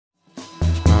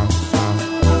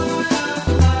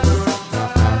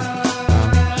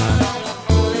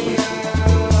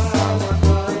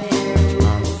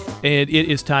And it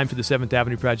is time for the 7th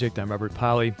Avenue Project. I'm Robert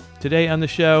Polly. Today on the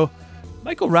show,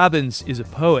 Michael Robbins is a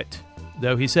poet,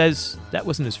 though he says that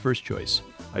wasn't his first choice.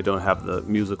 I don't have the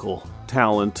musical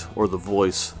talent or the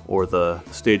voice or the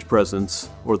stage presence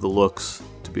or the looks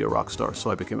to be a rock star,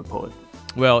 so I became a poet.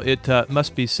 Well, it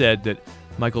must be said that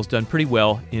Michael's done pretty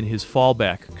well in his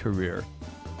fallback career.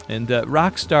 And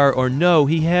rock star or no,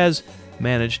 he has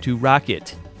managed to rock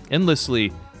it,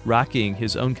 endlessly rocking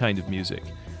his own kind of music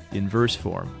in verse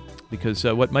form. Because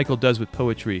what Michael does with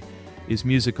poetry is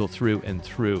musical through and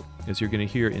through, as you're going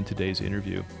to hear in today's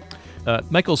interview.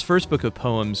 Michael's first book of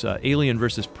poems, Alien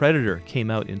vs. Predator, came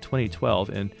out in 2012,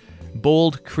 and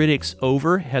bold critics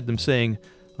over had them saying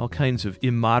all kinds of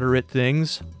immoderate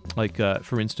things. Like,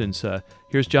 for instance,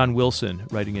 here's John Wilson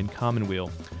writing in Commonweal.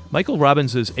 Michael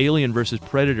Robbins' Alien vs.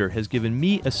 Predator has given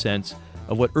me a sense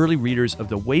of what early readers of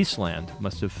The Wasteland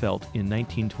must have felt in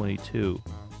 1922.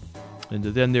 And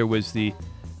then there was the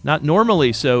not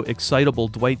normally so excitable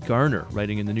Dwight Garner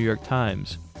writing in the New York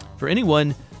Times. For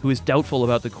anyone who is doubtful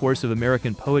about the course of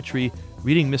American poetry,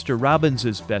 reading Mr.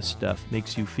 Robbins' best stuff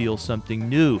makes you feel something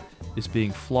new is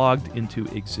being flogged into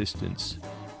existence.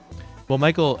 Well,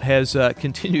 Michael has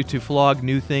continued to flog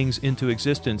new things into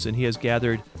existence, and he has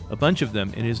gathered a bunch of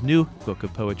them in his new book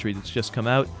of poetry that's just come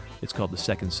out. It's called The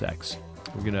Second Sex.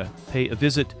 We're going to pay a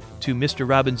visit to Mr.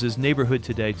 Robbins' neighborhood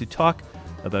today to talk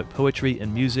about poetry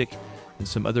and music and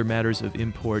some other matters of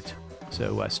import.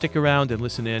 So stick around and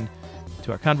listen in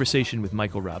to our conversation with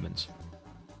Michael Robbins.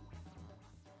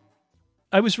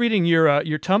 I was reading your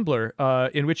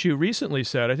Tumblr in which you recently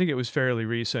said, I think it was fairly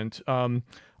recent,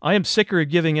 I am sicker of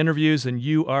giving interviews than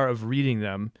you are of reading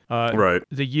them. Right.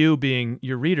 The you being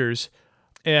your readers.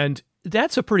 And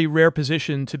that's a pretty rare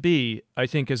position to be, I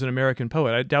think, as an American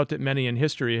poet. I doubt that many in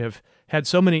history have had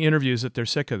so many interviews that they're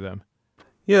sick of them.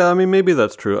 Yeah, I mean, maybe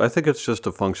that's true. I think it's just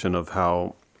a function of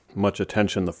how much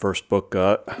attention the first book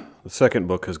got. The second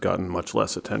book has gotten much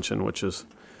less attention, which is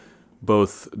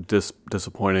both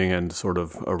disappointing and sort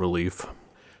of a relief.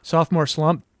 Sophomore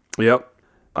slump? Yep.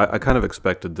 I kind of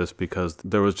expected this because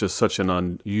there was just such an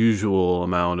unusual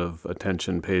amount of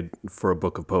attention paid for a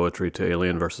book of poetry to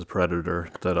Alien versus Predator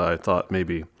that I thought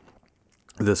maybe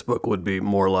this book would be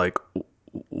more like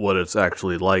what it's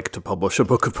actually like to publish a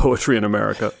book of poetry in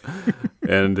America.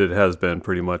 And it has been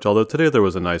pretty much. Although today there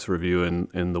was a nice review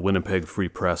in the Winnipeg Free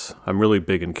Press. I'm really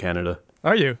big in Canada.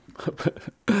 Are you?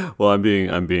 Well, I'm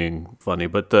being funny,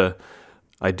 but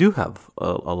I do have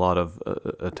a lot of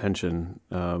attention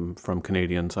from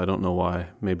Canadians. I don't know why.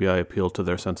 Maybe I appeal to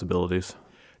their sensibilities.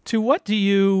 To what do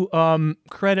you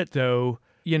credit, though,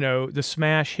 the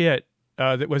smash hit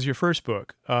that was your first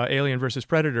book, Alien versus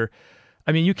Predator?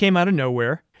 I mean, you came out of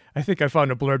nowhere. I think I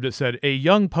found a blurb that said, a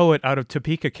young poet out of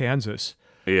Topeka, Kansas.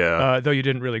 Yeah. Though you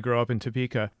didn't really grow up in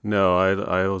Topeka. No,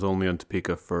 I was only in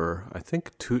Topeka for, I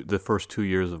think, the first 2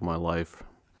 years of my life.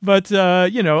 But,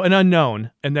 an unknown.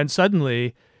 And then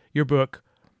suddenly your book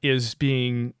is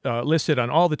being listed on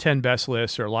all the 10 best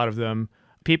lists, or a lot of them.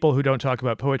 People who don't talk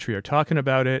about poetry are talking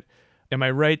about it. Am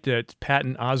I right that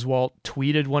Patton Oswalt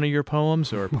tweeted one of your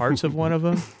poems or parts of one of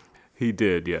them? He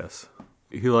did, yes.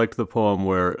 He liked the poem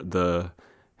where the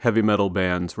heavy metal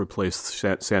bands replaced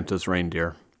Santa's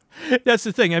reindeer. That's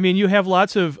the thing. I mean, you have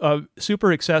lots of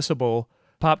super accessible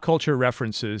pop culture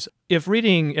references. If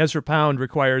reading Ezra Pound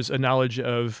requires a knowledge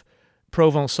of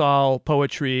Provençal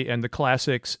poetry and the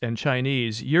classics and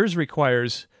Chinese, yours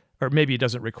requires, or maybe it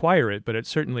doesn't require it, but it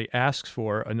certainly asks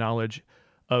for a knowledge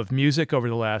of music over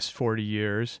the last 40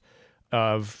 years,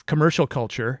 of commercial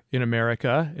culture in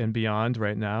America and beyond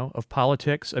right now, of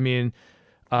politics. I mean,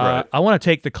 right. I want to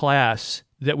take the class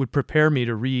that would prepare me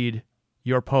to read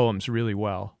your poems really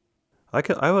well.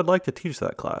 I would like to teach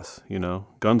that class,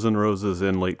 Guns N' Roses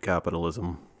in late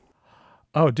capitalism.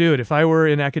 Oh, dude, if I were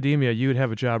in academia, you would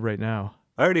have a job right now.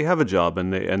 I already have a job,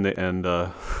 and they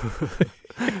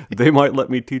might let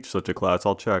me teach such a class.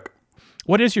 I'll check.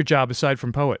 What is your job aside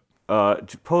from poet?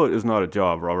 Poet is not a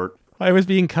job, Robert. I was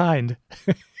being kind.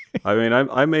 I mean,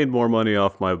 I made more money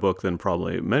off my book than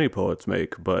probably many poets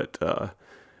make, but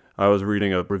I was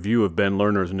reading a review of Ben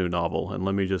Lerner's new novel, and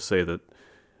let me just say that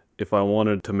if I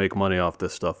wanted to make money off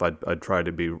this stuff, I'd try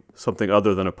to be something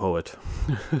other than a poet.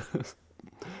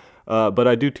 But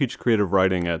I do teach creative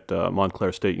writing at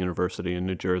Montclair State University in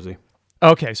New Jersey.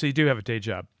 Okay, so you do have a day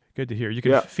job. Good to hear. You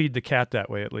can feed the cat that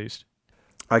way, at least.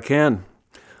 I can.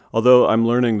 Although I'm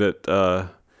learning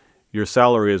that your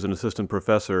salary as an assistant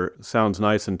professor sounds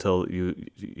nice until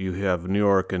you have New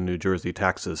York and New Jersey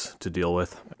taxes to deal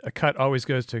with. A cut always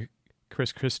goes to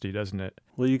Chris Christie, doesn't it?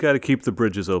 Well, you got to keep the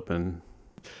bridges open.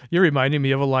 You're reminding me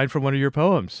of a line from one of your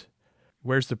poems.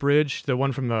 Where's the Bridge? The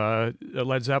one from the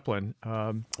Led Zeppelin.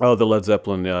 Oh, the Led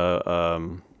Zeppelin.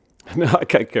 No, I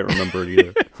can't remember it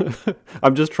either.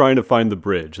 I'm just trying to find the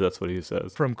bridge. That's what he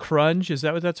says. From Crunge, is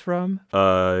that what that's from?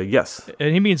 Yes.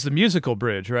 And he means the musical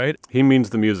bridge, right? He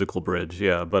means the musical bridge,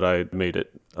 yeah, but I made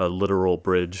it a literal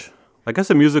bridge. I guess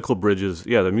the musical bridge is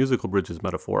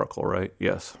metaphorical, right?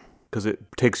 Yes, because it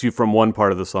takes you from one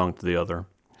part of the song to the other.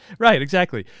 Right,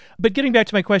 exactly. But getting back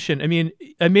to my question, I mean,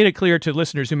 I made it clear to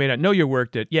listeners who may not know your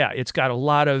work that, yeah, it's got a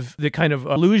lot of the kind of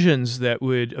allusions that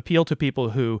would appeal to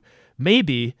people who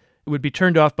maybe would be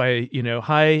turned off by,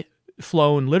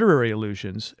 high-flown literary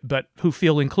allusions, but who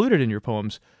feel included in your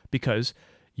poems because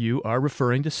you are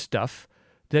referring to stuff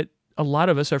that a lot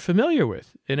of us are familiar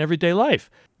with in everyday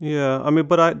life. Yeah, I mean,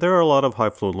 but there are a lot of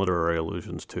high-flown literary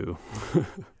allusions, too.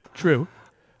 True.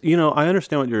 I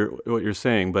understand what you're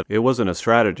saying, but it wasn't a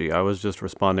strategy. I was just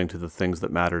responding to the things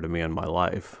that matter to me in my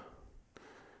life,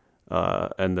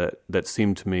 and that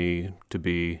seemed to me to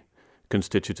be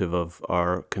constitutive of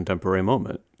our contemporary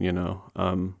moment.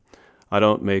 I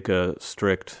don't make a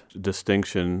strict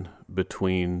distinction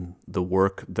between the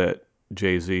work that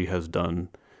Jay-Z has done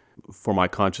for my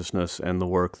consciousness and the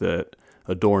work that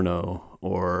Adorno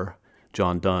or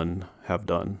John Donne have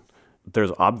done.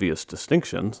 There's obvious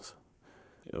distinctions.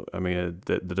 I mean,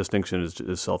 the distinction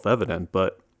is self-evident,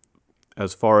 but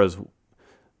as far as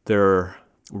their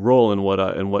role in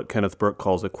what Kenneth Burke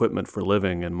calls equipment for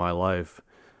living in my life,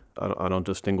 I don't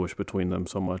distinguish between them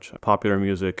so much. Popular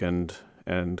music and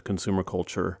consumer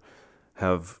culture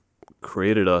have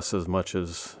created us as much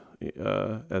as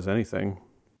anything.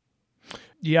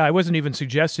 Yeah, I wasn't even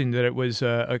suggesting that it was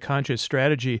a conscious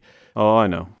strategy. Oh, I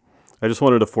know. I just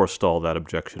wanted to forestall that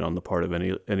objection on the part of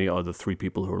any other three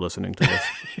people who are listening to this.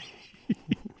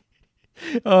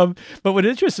 But what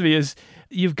interests me is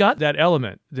you've got that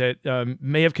element that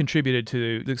may have contributed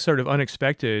to the sort of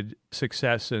unexpected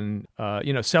success and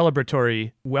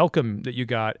celebratory welcome that you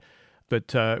got.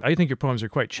 But I think your poems are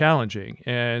quite challenging.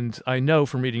 And I know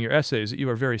from reading your essays that you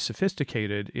are very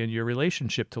sophisticated in your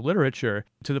relationship to literature,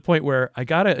 to the point where I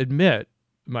got to admit,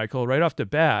 Michael, right off the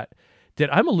bat,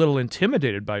 that I'm a little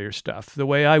intimidated by your stuff, the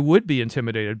way I would be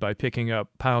intimidated by picking up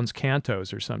Pound's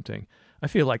cantos or something. I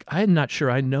feel like I'm not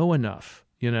sure I know enough,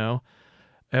 Am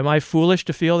I foolish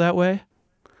to feel that way?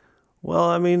 Well,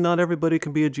 I mean, not everybody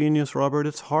can be a genius, Robert.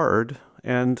 It's hard.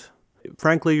 And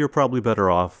frankly, you're probably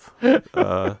better off.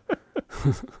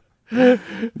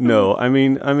 No, I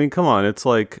mean, come on. It's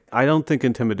like, I don't think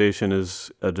intimidation is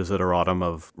a desideratum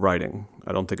of writing.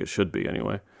 I don't think it should be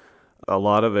anyway. A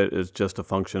lot of it is just a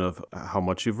function of how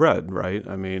much you've read, right?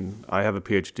 I mean, I have a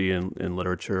PhD in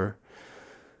literature,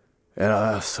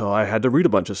 and so I had to read a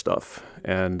bunch of stuff,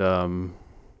 and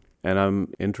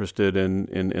I'm interested in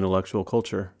intellectual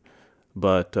culture,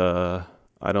 but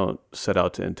I don't set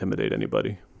out to intimidate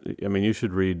anybody. I mean, you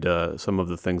should read some of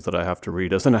the things that I have to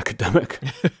read as an academic.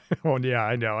 Oh, yeah,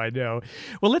 I know.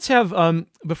 Well, let's have,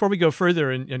 before we go further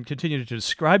and continue to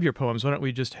describe your poems, why don't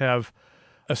we just have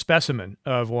a specimen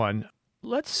of one.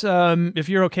 Let's, if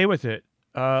you're okay with it,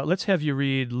 let's have you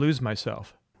read Lose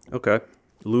Myself. Okay.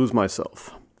 Lose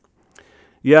Myself.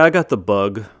 Yeah, I got the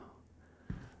bug.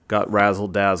 Got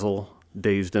razzle-dazzle,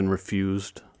 dazed and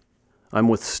refused. I'm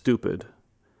with stupid.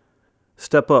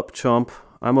 Step up, chump.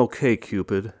 I'm okay,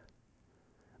 Cupid.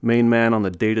 Main man on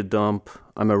the data dump.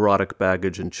 I'm erotic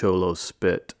baggage and cholo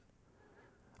spit.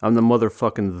 I'm the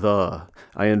motherfucking the.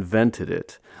 I invented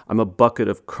it. I'm a bucket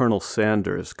of Colonel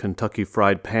Sanders, Kentucky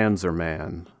Fried Panzer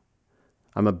Man.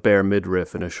 I'm a bear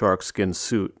midriff in a sharkskin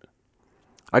suit.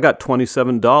 I got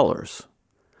 $27.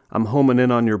 I'm homing in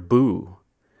on your boo.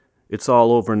 It's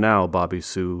all over now, Bobby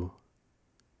Sue.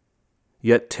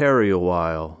 Yet tarry a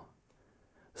while.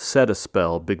 Set a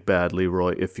spell, Big Bad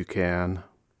Leroy, if you can.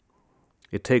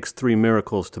 It takes 3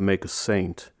 miracles to make a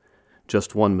saint,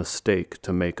 just 1 mistake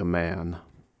to make a man.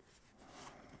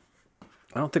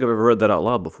 I don't think I've ever read that out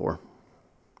loud before.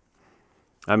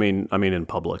 I mean in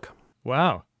public.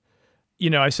 Wow.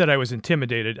 I said I was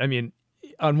intimidated. I mean,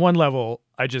 on one level,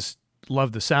 I just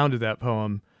love the sound of that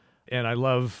poem, and I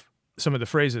love some of the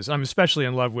phrases. I'm especially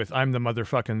in love with I'm the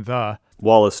motherfucking the.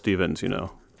 Wallace Stevens,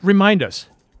 Remind us.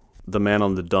 The man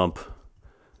on the dump,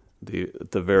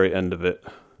 at the very end of it.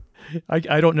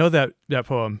 I don't know that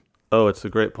poem. Oh, it's a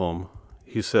great poem.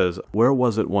 He says, where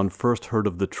was it one first heard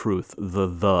of the truth,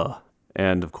 the.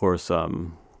 And, of course,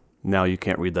 now you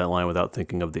can't read that line without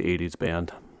thinking of the 80s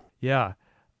band. Yeah.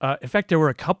 In fact, there were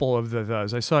a couple of the.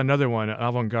 I saw another one, an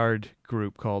avant-garde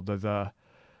group called the.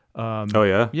 Oh,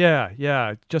 yeah?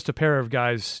 Yeah. Just a pair of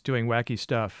guys doing wacky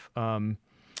stuff.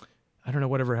 I don't know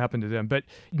whatever happened to them. But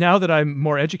now that I'm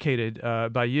more educated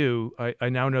by you, I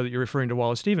now know that you're referring to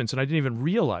Wallace Stevens, and I didn't even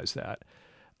realize that.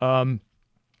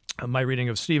 My reading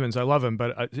of Stevens, I love him,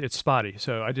 but it's spotty,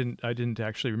 so I didn't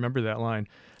actually remember that line.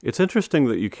 It's interesting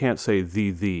that you can't say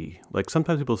the. Like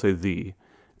sometimes people say the.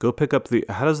 Go pick up the.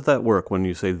 How does that work when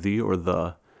you say the or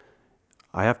the?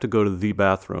 I have to go to the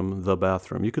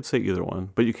bathroom. You could say either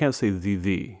one, but you can't say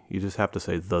the. You just have to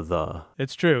say the.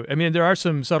 It's true. I mean, there are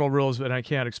some subtle rules, but I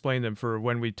can't explain them for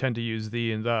when we tend to use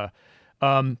the and the.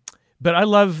 But I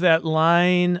love that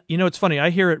line. You know, it's funny. I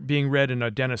hear it being read in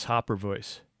a Dennis Hopper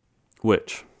voice.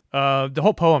 Which? The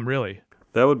whole poem, really.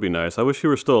 That would be nice. I wish he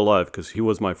were still alive because he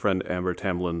was my friend Amber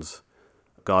Tamlin's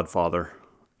godfather,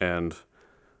 and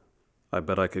I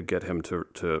bet I could get him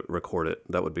to record it.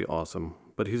 That would be awesome.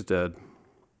 But he's dead.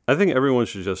 I think everyone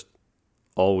should just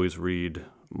always read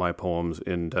my poems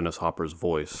in Dennis Hopper's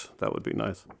voice. That would be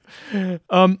nice.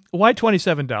 Why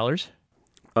 $27?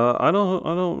 I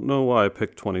don't know why I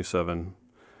picked 27.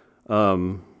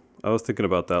 I was thinking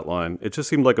about that line. It just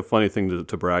seemed like a funny thing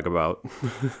to brag about.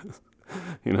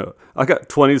 You know, I got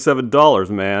 $27,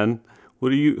 man. Who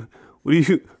do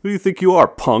you think you are,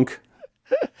 punk?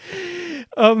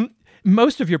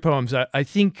 Most of your poems, I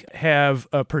think, have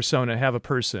a persona, have a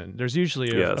person. There's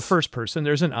usually a first person.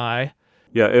 There's an I.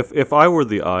 Yeah, if I were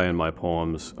the I in my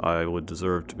poems, I would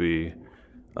deserve to be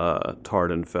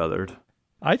tarred and feathered.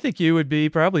 I think you would be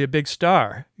probably a big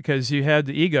star because you had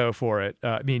the ego for it.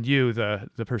 You,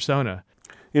 the persona.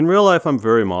 In real life, I'm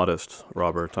very modest,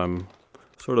 Robert. I'm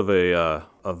sort of a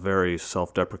very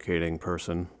self-deprecating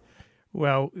person.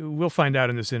 Well, we'll find out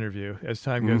in this interview as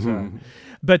time goes on.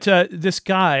 But this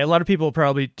guy, a lot of people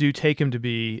probably do take him to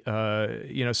be,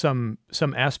 some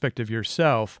aspect of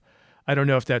yourself. I don't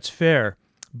know if that's fair,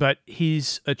 but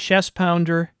he's a chest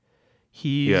pounder.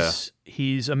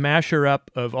 He's a masher up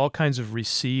of all kinds of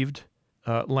received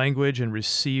language and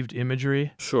received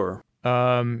imagery. Sure.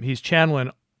 He's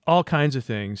channeling all kinds of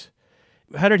things.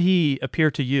 How did he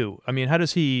appear to you? I mean, how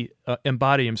does he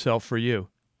embody himself for you?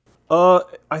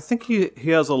 I think he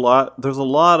has a lot. There's a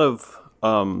lot of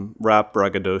rap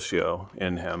braggadocio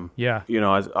in him. Yeah. You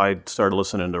know, I started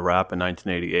listening to rap in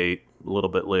 1988, a little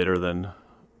bit later than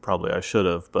probably I should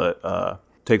have, but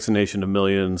Takes a Nation to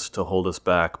Millions to Hold Us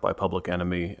Back by Public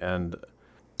Enemy, and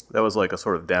that was like a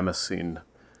sort of Damascene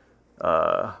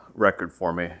record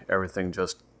for me. Everything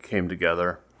just came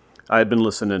together. I had been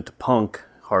listening to punk,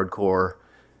 hardcore,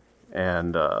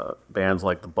 and bands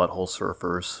like the Butthole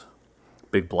Surfers,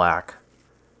 Big Black.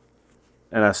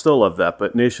 And I still love that,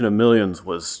 but Nation of Millions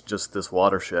was just this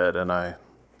watershed, and I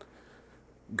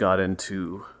got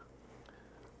into,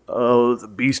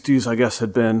 the Beasties, I guess,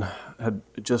 had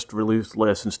just released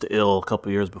License to Ill a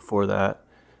couple years before that.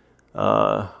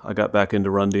 I got back into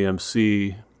Run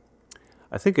DMC.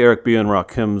 I think Eric B. and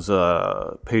Rakim's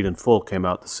Paid in Full came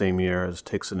out the same year as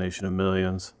Takes a Nation of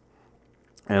Millions.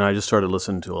 And I just started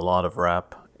listening to a lot of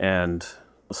rap, and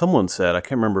someone said, I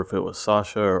can't remember if it was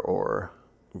Sasha or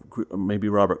maybe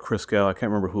Robert Christgau, I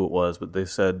can't remember who it was, but they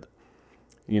said,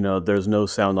 there's no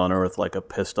sound on earth like a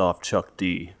pissed off Chuck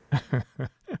D.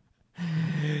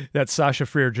 That's Sasha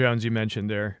Freer-Jones you mentioned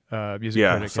there, music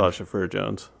critic. Yeah, Sasha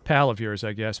Freer-Jones. Pal of yours,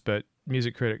 I guess, but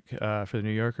music critic for The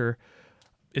New Yorker.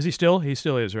 Is he still? He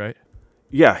still is, right?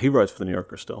 Yeah, he writes for The New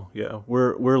Yorker still. Yeah,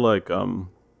 we're like,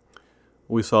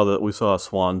 we saw a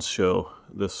Swans show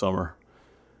this summer.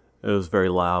 It was very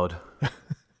loud.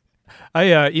 I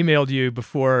emailed you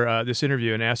before this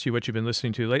interview and asked you what you've been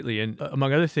listening to lately. And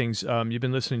among other things, you've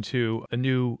been listening to a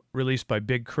new release by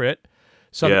Big Crit,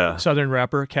 Southern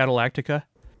rapper, Cadillactica.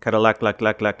 Cadillac.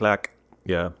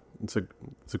 Yeah, it's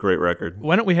a great record.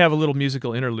 Why don't we have a little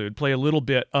musical interlude, play a little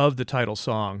bit of the title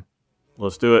song.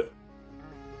 Let's do it.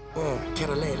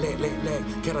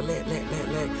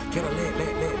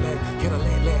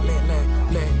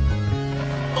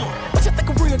 What you think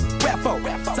a real rap for?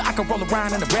 So I can roll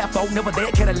around in a rap for. Never there,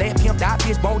 Cadillac, pimp, die,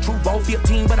 bitch, bowl, true, roll,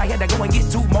 15, but I had to go and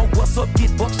get two more. What's up,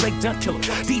 get buck, straight done killer.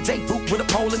 DJ boot with a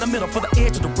pole in the middle for the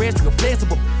edge of the red string of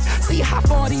flexible. See how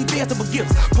far these vegetable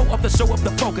gifts. Pull up the show up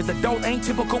the focus. The doors ain't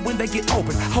typical when they get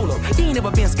open. Hold up, you ain't never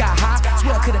been sky high.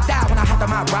 Swear I could've died when I hopped on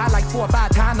my ride like 4 or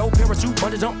 5 times. No parachute,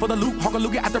 bungee jump for the loop. Hawk a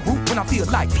loogie at the roof when I feel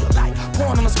like.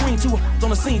 Pouring on the screen, too on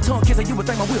the scene, tongue kissing you would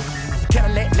think I will.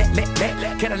 Cadillac,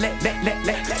 Cadillac.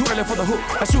 Too early for the hook.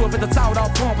 I should have been the towel all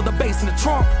pump with the bass in the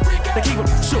trunk. They keep it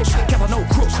shook, kept no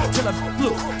crooks. Till I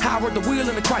look, how I worked the wheel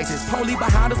in the crisis. Police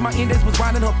behind us, my index was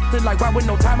grinding up. Feel like right with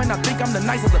no time, and I think I'm the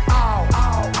nicest of all.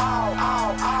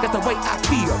 That's the way I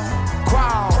feel.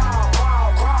 Crawl,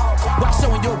 while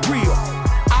showing your real.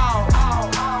 I'm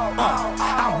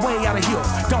way out of here.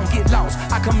 Don't get lost.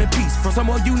 I I come in peace from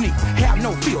somewhere unique. Have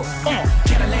no fear.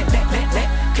 Cadillac,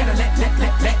 Cadillac,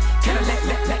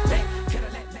 Cadillac.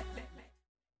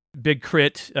 Big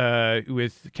Crit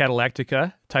with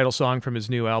Cadillactica, title song from his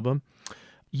new album.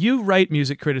 You write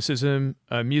music criticism.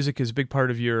 Music is a big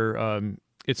part of your.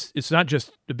 It's not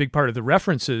just a big part of the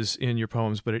references in your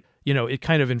poems, but it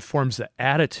kind of informs the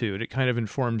attitude. It kind of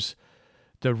informs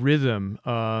the rhythm,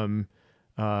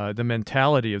 the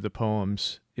mentality of the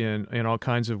poems in all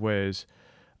kinds of ways.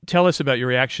 Tell us about your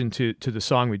reaction to the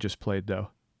song we just played, though.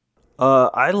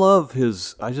 I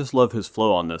just love his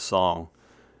flow on this song.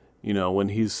 When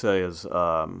he says,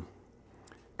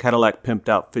 Cadillac pimped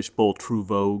out fishbowl true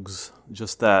vogues,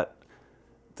 just that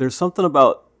there's something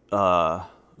about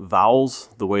vowels,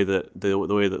 the way that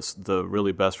the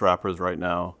really best rappers right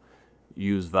now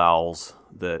use vowels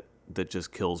that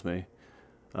just kills me.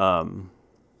 I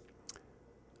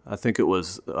think it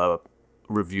was a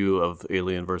review of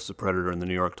Alien versus Predator in the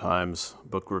New York Times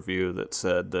book review that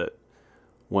said that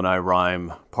when I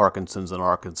rhyme Parkinson's in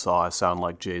Arkansas, I sound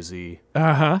like Jay-Z.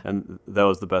 Uh-huh. And that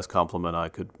was the best compliment I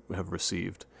could have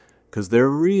received. Because they're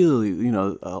really, a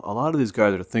lot of these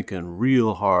guys are thinking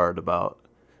real hard about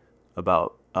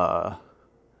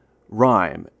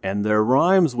rhyme. And their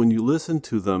rhymes, when you listen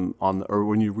to them or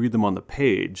when you read them on the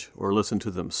page or listen to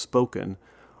them spoken,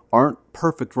 aren't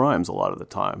perfect rhymes a lot of the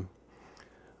time.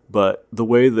 But the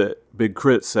way that Big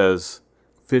Crit says,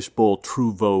 fishbowl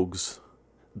true vogues,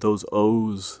 those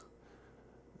O's,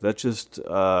 that just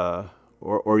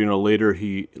later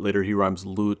he rhymes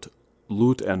loot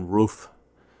and roof,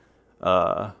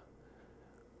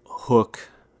 hook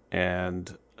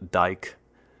and dike,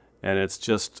 and it's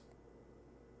just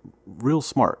real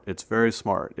smart. It's very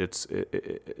smart.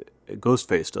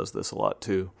 Ghostface does this a lot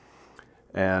too,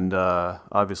 and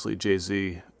obviously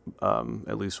Jay-Z,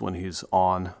 at least when he's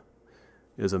on,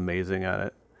 is amazing at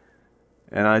it.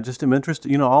 And I just am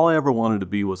interested, all I ever wanted to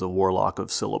be was a Warlock of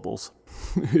syllables.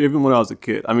 Even when I was a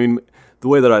kid. I mean, the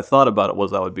way that I thought about it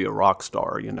was I would be a rock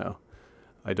star,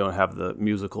 I don't have the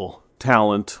musical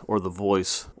talent or the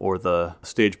voice or the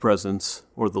stage presence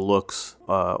or the looks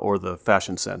or the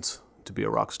fashion sense to be a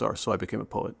rock star, so I became a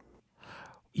poet.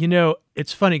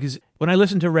 It's funny because when I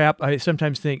listen to rap, I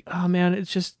sometimes think, oh man,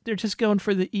 they're just going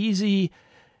for the easy,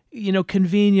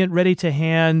 convenient, ready to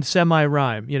hand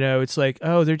semi-rhyme. It's like,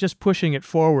 oh, they're just pushing it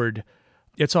forward.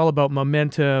 It's all about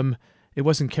momentum. It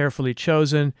wasn't carefully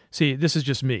chosen. See, this is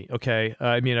just me, okay?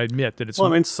 I admit that it's...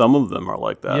 Well, some of them are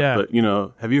like that. Yeah. But,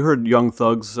 have you heard Young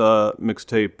Thug's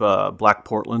mixtape, Black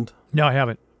Portland? No, I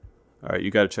haven't. All right, you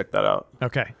got to check that out.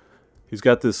 Okay. He's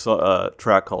got this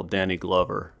track called Danny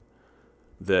Glover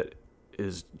that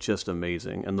is just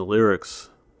amazing. And the lyrics,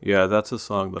 that's a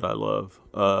song that I love.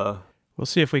 We'll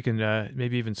see if we can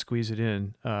maybe even squeeze it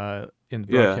in the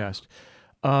broadcast.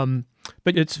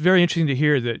 But it's very interesting to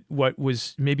hear that what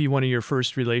was maybe one of your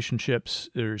first relationships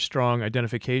or strong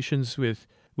identifications with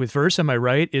verse, am I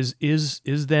right, is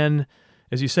then,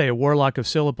 as you say, a warlock of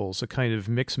syllables, a kind of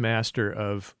mix master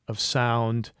of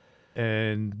sound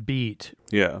and beat.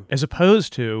 Yeah. As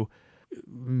opposed to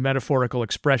metaphorical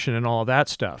expression and all that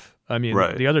stuff.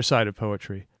 Right. The other side of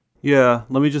poetry. Yeah,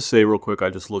 let me just say real quick,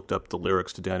 I just looked up the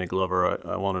lyrics to Danny Glover.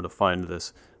 I wanted to find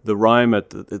this. The rhyme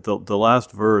at the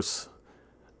last verse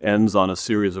ends on a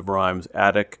series of rhymes: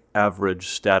 attic, average,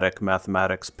 static,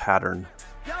 mathematics, pattern.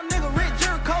 Young nigga rich,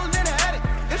 you're cold in the attic.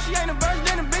 If she ain't a virgin,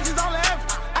 then the bitch is on the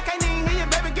average. I can't even hear you,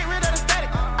 baby, get rid of the static.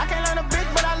 I can't learn a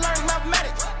bitch, but I learned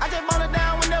mathematics. I just bone it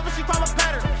down whenever she call a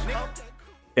pattern.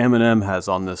 Eminem has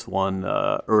on this one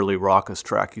early raucous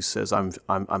track, he says,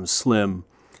 I'm slim.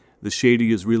 The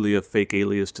shady is really a fake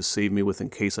alias to save me with in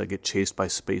case I get chased by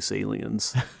space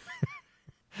aliens.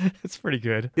 It's pretty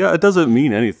good. Yeah, it doesn't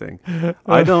mean anything.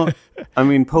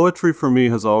 Poetry for me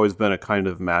has always been a kind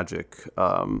of magic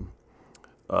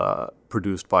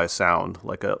produced by sound,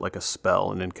 like a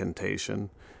spell, an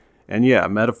incantation. And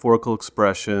metaphorical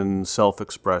expression,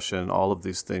 self-expression, all of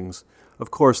these things, of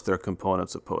course they're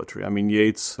components of poetry.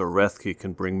 Yeats or Rethke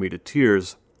can bring me to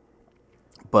tears,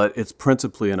 but it's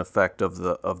principally an effect of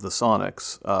the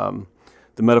sonics.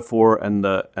 The metaphor and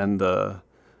the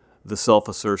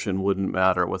self-assertion wouldn't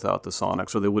matter without the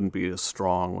sonics, or they wouldn't be as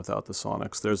strong without the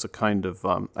sonics. There's a kind of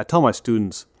I tell my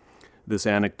students this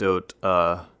anecdote.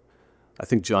 I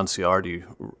think John Ciardi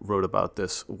wrote about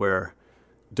this, where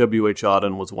W.H.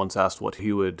 Auden was once asked what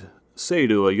he would say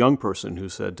to a young person who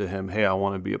said to him, "Hey, I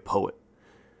want to be a poet,"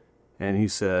 and he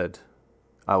said,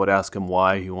 I would ask him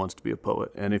why he wants to be a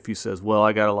poet. And if he says, well,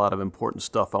 I got a lot of important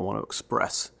stuff I want to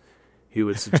express, he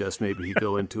would suggest maybe he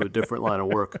go into a different line of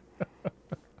work.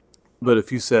 But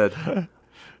if you said,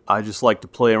 I just like to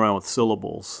play around with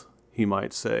syllables, he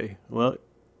might say, well,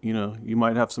 you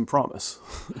might have some promise.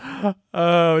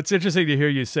 Oh, it's interesting to hear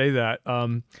you say that.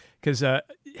 Because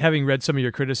having read some of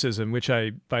your criticism, which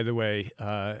I, by the way,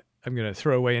 I'm going to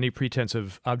throw away any pretense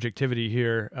of objectivity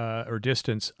here or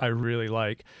distance, I really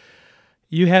like.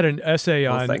 You had an essay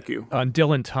on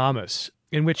Dylan Thomas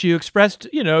in which you expressed,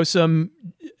 some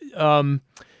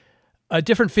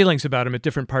different feelings about him in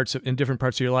different parts of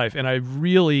your life, and it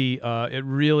really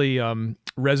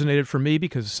resonated for me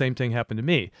because the same thing happened to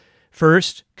me.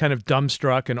 First, kind of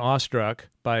dumbstruck and awestruck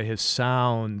by his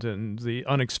sound and the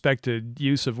unexpected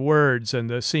use of words and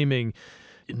the seeming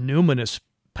numinous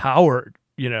power,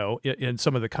 in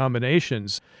some of the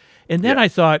combinations. And then I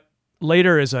thought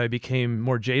later, as I became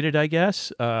more jaded, I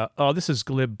guess, this is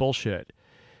glib bullshit.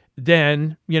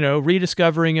 Then,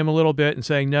 rediscovering him a little bit and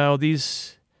saying, no,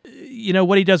 these,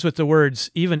 what he does with the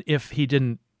words, even if he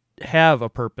didn't have a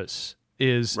purpose,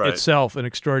 is itself an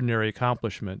extraordinary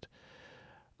accomplishment.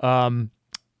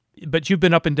 But you've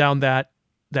been up and down that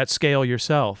scale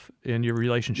yourself in your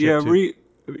relationship. Yeah,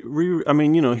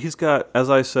 he's got, as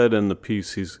I said in the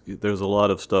piece, there's a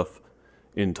lot of stuff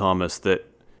in Thomas that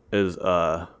is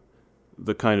the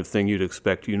kind of thing you'd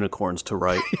expect unicorns to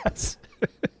write. Yes.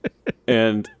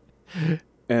 and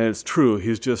it's true.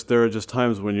 There are just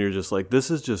times when you're just like, this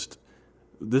is just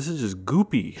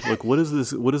goopy. Like, what is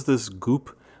this? What is this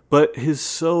goop? But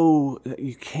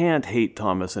you can't hate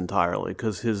Thomas entirely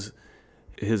because his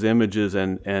images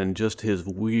and just his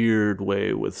weird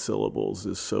way with syllables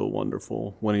is so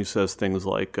wonderful. When he says things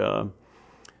like,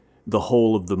 the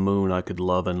whole of the moon I could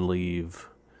love and leave,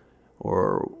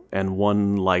 and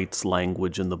one light's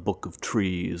language in the book of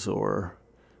trees, or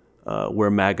where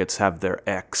maggots have their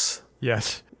X.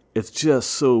 Yes. It's just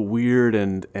so weird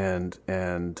and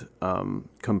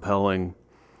compelling.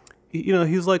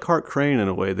 He's like Hart Crane in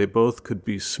a way. They both could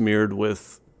be smeared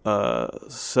with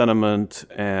sentiment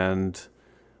and...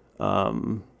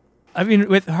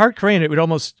 with Hart Crane, it would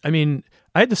almost... I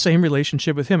had the same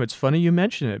relationship with him. It's funny you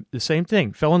mention it. The same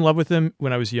thing. Fell in love with him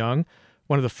when I was young.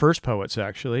 One of the first poets,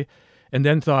 actually. And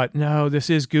then thought, no, this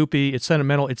is goopy. It's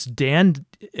sentimental. It's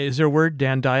is there a word?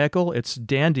 Dandiacal? It's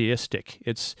dandyistic.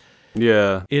 It's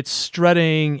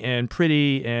strutting and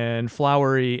pretty and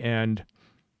flowery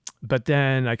but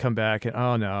then I come back and,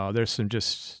 oh no, there's some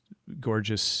just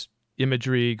gorgeous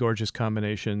imagery, gorgeous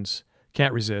combinations.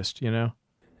 Can't resist,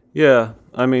 Yeah,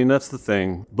 that's the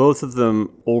thing. Both of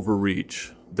them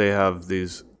overreach. They have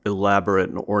these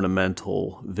elaborate and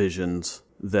ornamental visions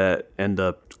that end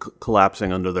up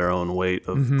collapsing under their own weight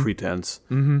of pretense.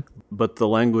 Mm-hmm. But the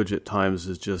language at times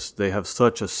is just, they have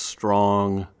such a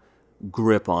strong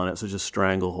grip on it, such a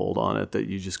stranglehold on it, that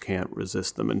you just can't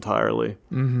resist them entirely.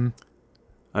 Mm-hmm.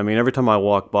 Every time I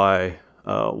walk by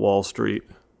Wall Street,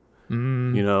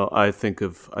 I think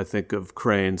of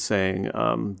Crane saying,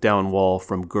 "Down wall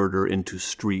from girder into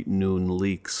street noon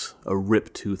leaks, a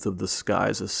rip tooth of the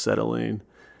skies acetylene,"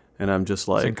 and I'm just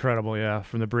like, it's incredible, yeah,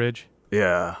 from the bridge.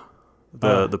 Yeah,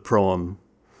 the proem,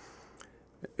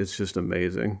 it's just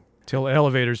amazing. Till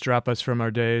elevators drop us from our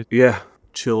day. Yeah,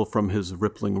 chill from his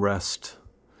rippling rest.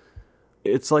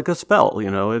 It's like a spell,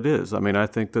 it is. I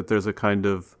think that there's a kind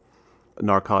of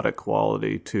narcotic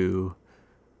quality to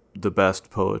the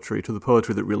best poetry, to the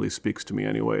poetry that really speaks to me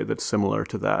anyway, that's similar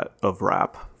to that of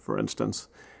rap, for instance.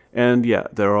 And yeah,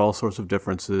 there are all sorts of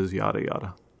differences, yada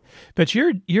yada. But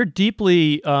you're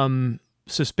deeply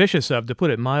suspicious of, to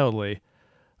put it mildly,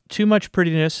 too much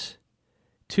prettiness,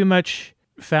 too much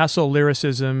facile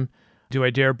lyricism. Do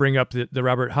I dare bring up the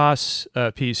Robert Haas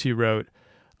piece he wrote?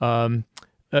 A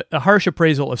harsh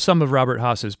appraisal of some of Robert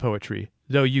Haas's poetry,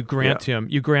 though you grant him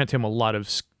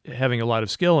having a lot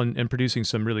of skill and producing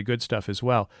some really good stuff as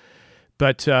well.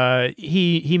 But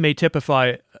he may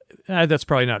typify. That's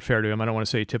probably not fair to him. I don't want to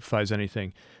say he typifies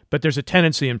anything. But there's a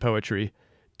tendency in poetry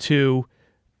to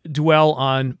dwell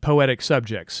on poetic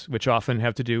subjects, which often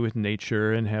have to do with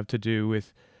nature and have to do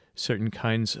with certain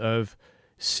kinds of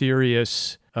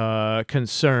serious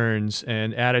concerns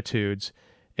and attitudes,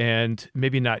 and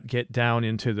maybe not get down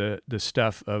into the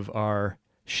stuff of our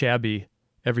shabby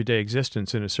everyday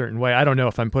existence in a certain way. I don't know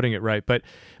if I'm putting it right, but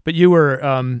you were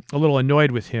a little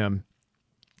annoyed with him.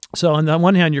 So on the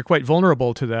one hand, you're quite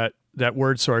vulnerable to that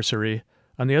word sorcery.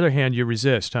 On the other hand, you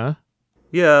resist, huh?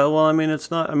 Yeah, well, it's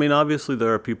not... obviously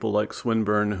there are people like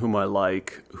Swinburne whom I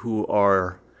like, who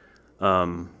are...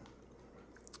 who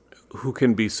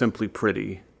can be simply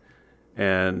pretty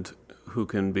and who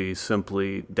can be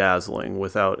simply dazzling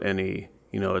without any...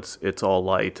 it's all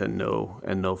light and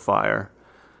no fire.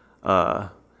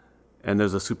 And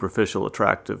there's a superficial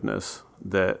attractiveness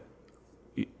that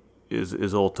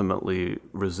is ultimately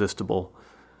resistible.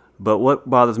 But what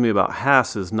bothers me about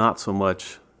Haas is not so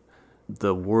much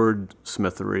the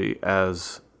wordsmithery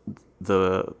as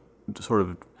the sort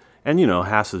of, and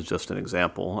Hass is just an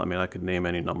example. I mean, I could name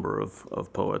any number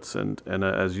of poets, and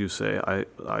as you say, I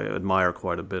admire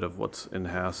quite a bit of what's in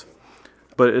Hass,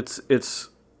 but it's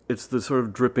the sort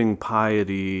of dripping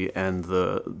piety and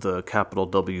the capital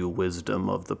W wisdom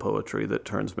of the poetry that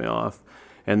turns me off,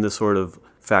 and the sort of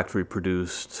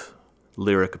factory-produced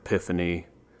lyric epiphany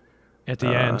at the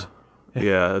end.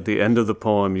 Yeah, at the end of the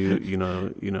poem, you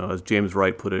know, as James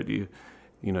Wright put it, you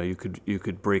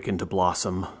could break into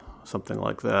blossom, something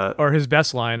like that. Or his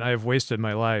best line, "I have wasted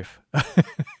my life."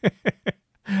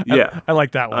 Yeah, I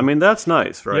like that one. I mean, that's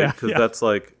nice, right? Yeah, Because that's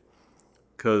like,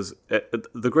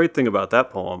 the great thing about that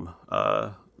poem,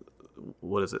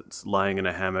 what is it? It's lying in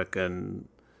a hammock in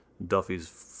Duffy's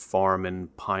farm in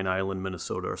Pine Island,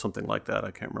 Minnesota, or something like that.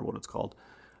 I can't remember what it's called.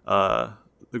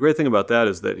 The great thing about that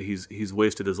is that he's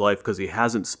wasted his life because he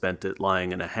hasn't spent it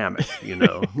lying in a hammock,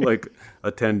 like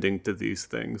attending to these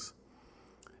things.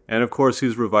 And of course,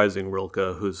 he's revising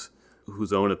Rilke, whose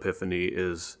own epiphany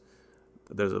is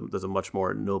there's a much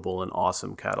more noble and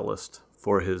awesome catalyst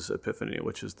for his epiphany,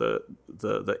 which is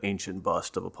the ancient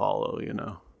bust of Apollo,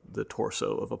 the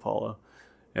torso of Apollo,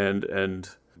 and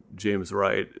James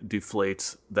Wright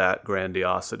deflates that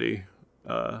grandiosity,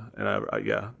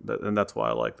 and that's why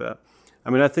I like that. I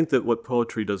mean, I think that what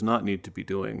poetry does not need to be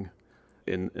doing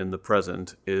in the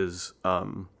present is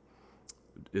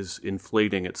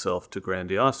inflating itself to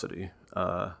grandiosity.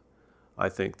 I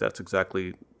think that's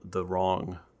exactly the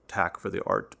wrong tack for the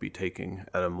art to be taking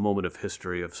at a moment of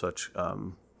history of such,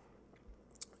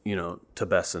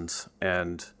 tubescence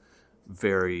and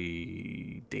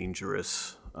very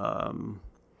dangerous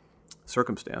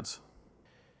circumstance.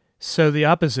 So the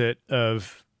opposite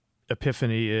of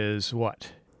epiphany is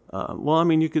what? Well, I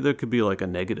mean, there could be like a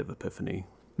negative epiphany.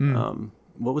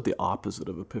 What would the opposite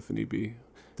of epiphany be?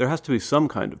 There has to be some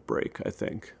kind of break, I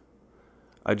think.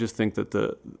 I just think that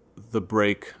the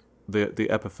break, the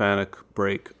epiphanic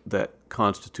break that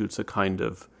constitutes a kind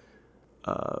of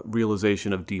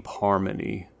realization of deep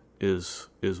harmony is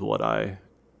what I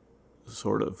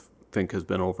sort of think has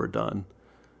been overdone.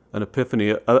 An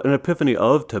epiphany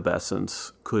of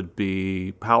tubescence could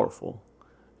be powerful.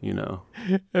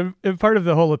 And part of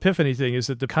the whole epiphany thing is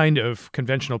that the kind of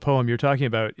conventional poem you're talking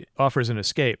about offers an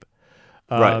escape,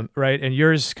 right? And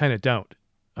yours kind of don't.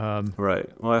 Right.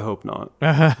 Well, I hope not.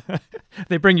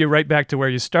 They bring you right back to where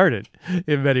you started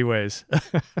in many ways.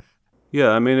 Yeah,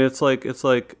 I mean, it's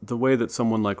like the way that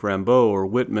someone like Rimbaud or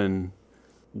Whitman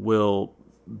will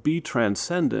be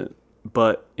transcendent,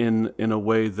 but in a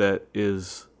way that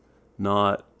is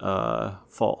not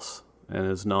false and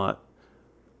is not.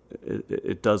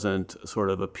 It doesn't sort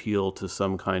of appeal to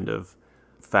some kind of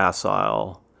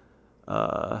facile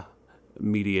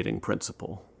mediating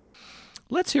principle.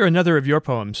 Let's hear another of your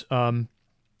poems. And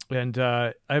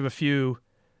I have a few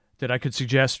that I could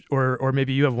suggest, or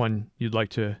maybe you have one you'd like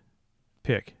to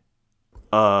pick.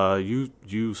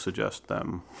 You suggest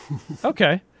them.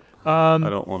 Okay. I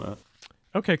don't want to.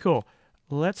 Okay, cool.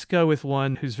 Let's go with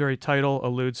one whose very title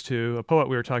alludes to a poet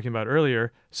we were talking about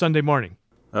earlier, Sunday Morning.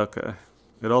 Okay.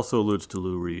 It also alludes to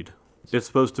Lou Reed. It's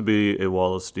supposed to be a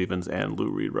Wallace Stevens and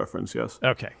Lou Reed reference, yes.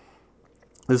 Okay.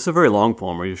 This is a very long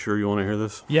poem. Are you sure you want to hear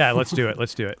this? Yeah, let's do it.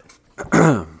 Let's do it.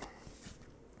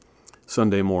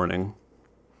 Sunday morning.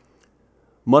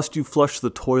 Must you flush the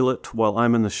toilet while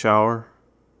I'm in the shower?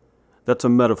 That's a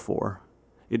metaphor.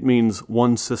 It means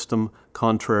one system,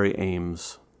 contrary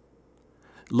aims.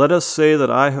 Let us say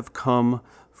that I have come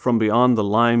from beyond the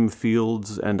lime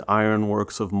fields and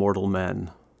ironworks of mortal men.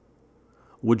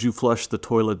 Would you flush the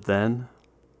toilet then?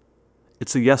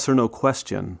 It's a yes or no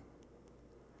question.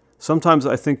 Sometimes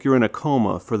I think you're in a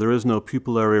coma, for there is no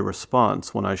pupillary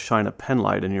response when I shine a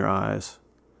penlight in your eyes.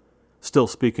 Still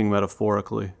speaking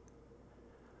metaphorically.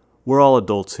 We're all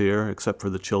adults here, except for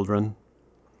the children.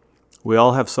 We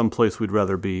all have some place we'd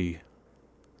rather be.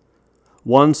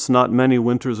 Once, not many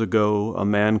winters ago, a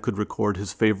man could record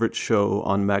his favorite show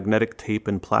on magnetic tape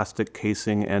and plastic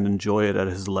casing and enjoy it at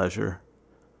his leisure.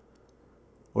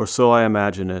 Or so I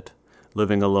imagine it,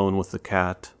 living alone with the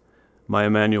cat, my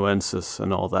amanuensis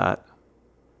and all that.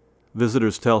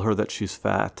 Visitors tell her that she's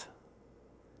fat.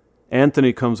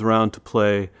 Anthony comes around to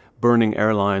play Burning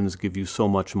Airlines Give You So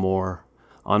Much More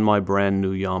on my brand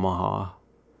new Yamaha.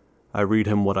 I read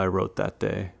him what I wrote that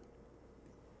day.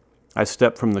 I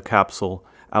step from the capsule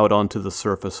out onto the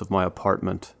surface of my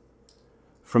apartment.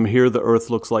 From here the earth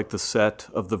looks like the set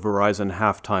of the Verizon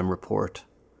halftime report.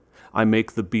 I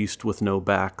make the beast with no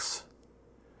backs.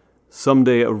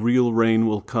 Someday a real rain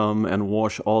will come and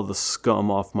wash all the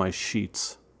scum off my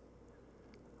sheets.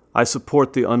 I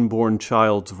support the unborn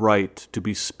child's right to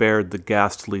be spared the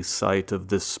ghastly sight of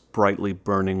this sprightly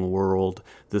burning world,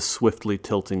 this swiftly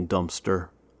tilting dumpster.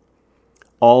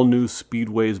 All new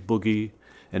speedways boogie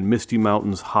and misty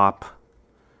mountains hop.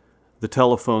 The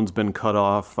telephone's been cut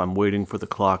off, I'm waiting for the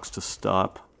clocks to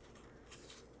stop.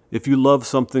 If you love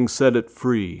something, set it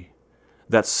free.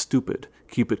 That's stupid,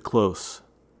 keep it close.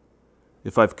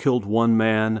 If I've killed one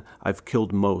man, I've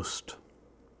killed most.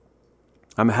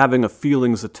 I'm having a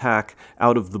feelings attack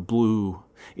out of the blue,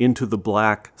 into the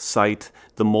black sight,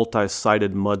 the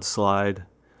multi-sided mudslide.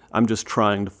 I'm just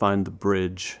trying to find the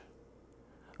bridge.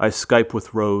 I Skype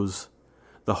with Rose.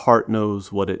 The heart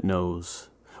knows what it knows.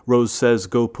 Rose says,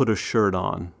 go put a shirt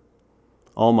on.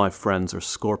 All my friends are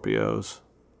Scorpios.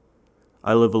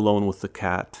 I live alone with the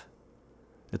cat.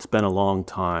 It's been a long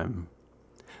time.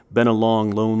 Been a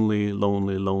long, lonely,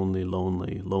 lonely, lonely,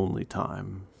 lonely, lonely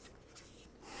time.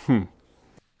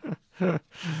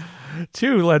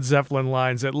 2 Led Zeppelin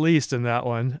lines, at least, in that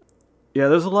one. Yeah,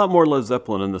 there's a lot more Led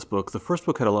Zeppelin in this book. The first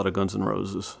book had a lot of Guns N'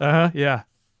 Roses. Yeah.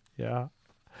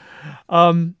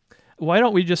 Why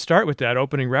don't we just start with that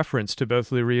opening reference to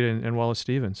both Lou Reed and Wallace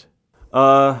Stevens?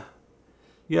 Yeah,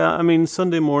 I mean,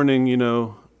 Sunday morning,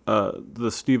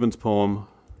 the Stevens poem,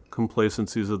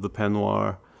 Complacencies of the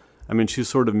Peignoir. I mean, she's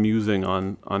sort of musing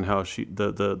on how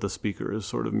the speaker is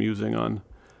sort of musing on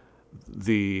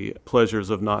the pleasures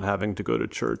of not having to go to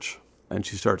church. And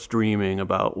she starts dreaming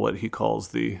about what he calls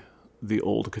the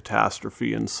old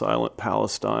catastrophe in silent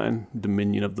Palestine,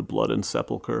 dominion of the blood and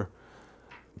sepulchre.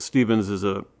 Stevens is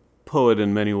a poet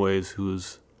in many ways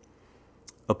who's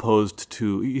opposed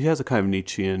to, he has a kind of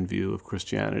Nietzschean view of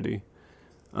Christianity.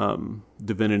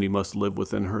 Divinity must live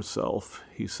within herself,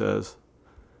 he says.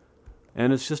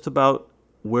 And it's just about,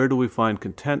 where do we find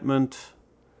contentment?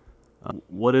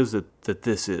 What is it that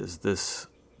this is, this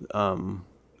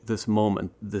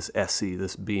moment, this essay,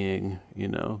 this being,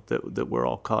 that we're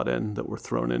all caught in, that we're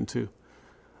thrown into.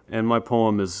 And my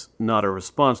poem is not a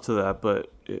response to that,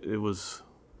 but it was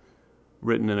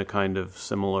written in a kind of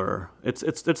similar, it's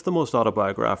the most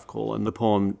autobiographical, and the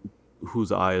poem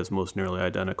whose eye is most nearly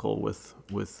identical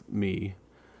with me.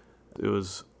 It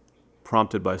was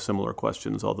prompted by similar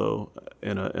questions, although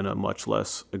in a much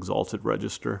less exalted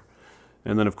register.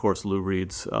 And then, of course, Lou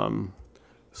Reed's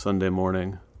Sunday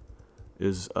Morning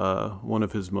is one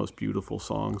of his most beautiful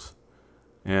songs,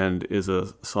 and is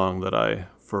a song that I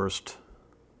first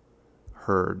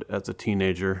heard as a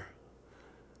teenager.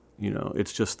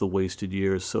 It's just the wasted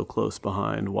years so close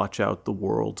behind. Watch out, the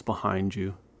world's behind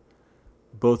you.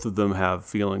 Both of them have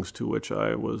feelings to which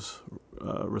I was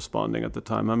responding at the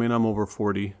time. I mean, I'm over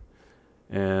 40,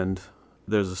 and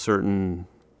there's a certain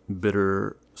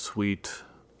bitter, sweet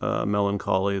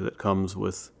melancholy that comes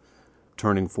with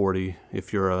turning 40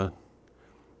 if you're a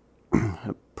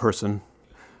person.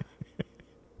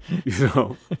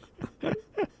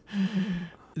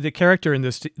 The character in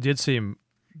this did seem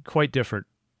quite different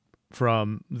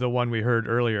from the one we heard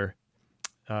earlier.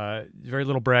 Very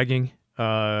little bragging,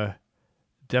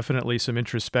 definitely some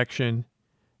introspection,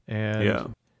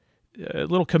 and a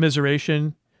little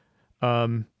commiseration.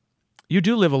 You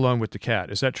do live alone with the cat,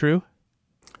 is that true?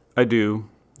 I do.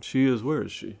 Where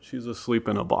is she? She's asleep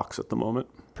in a box at the moment.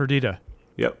 Perdita.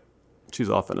 Yep. She's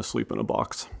often asleep in a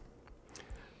box.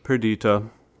 Perdita.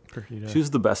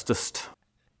 She's the bestest.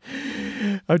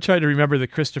 I'm trying to remember the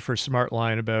Christopher Smart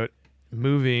line about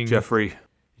moving. Jeffrey,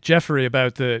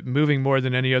 about the moving more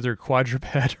than any other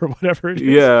quadruped or whatever it is.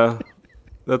 Yeah.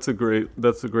 That's a great,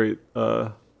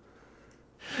 the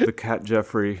cat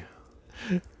Jeffrey.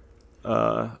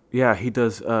 He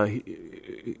does,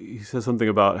 he says something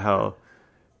about how,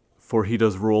 for he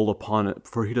does roll upon it,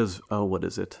 what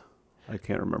is it? I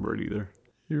can't remember it either.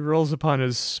 He rolls upon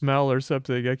his smell or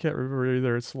something. I can't remember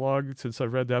either. It's long since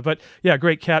I've read that. But yeah,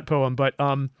 great cat poem. But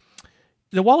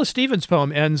the Wallace Stevens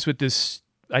poem ends with this,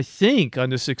 I think, on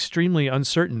this extremely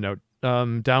uncertain note.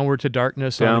 Downward to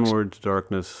darkness. Downward to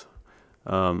darkness.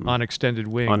 On extended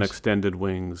wings. On extended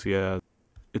wings, yeah.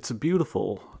 It's a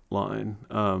beautiful line.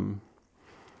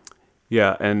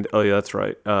 That's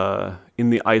right. In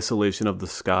the isolation of the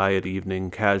sky at evening,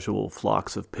 casual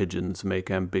flocks of pigeons make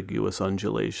ambiguous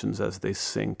undulations as they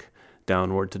sink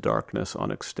downward to darkness on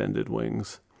extended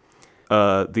wings.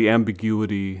 The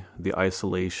ambiguity, the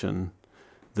isolation,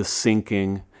 the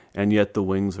sinking, and yet the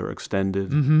wings are extended.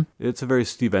 Mm-hmm. It's a very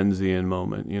Stevensian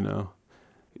moment,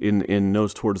 In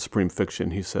Notes Toward a Supreme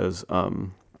Fiction, he says,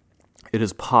 it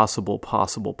is possible,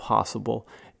 possible, possible.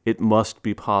 It must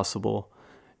be possible.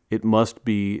 It must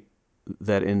be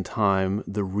that in time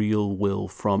the real will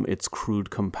from its crude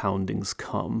compoundings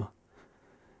come.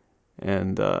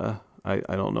 And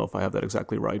I don't know if I have that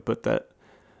exactly right, but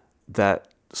that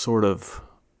sort of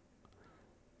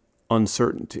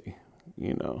uncertainty,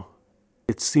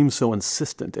 it seems so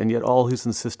insistent, and yet all he's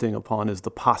insisting upon is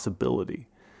the possibility.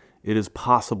 It is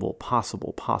possible,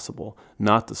 possible, possible,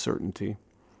 not the certainty.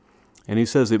 And he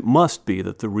says it must be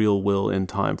that the real will in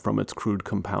time from its crude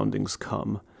compoundings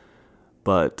come.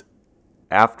 But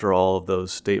after all of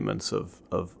those statements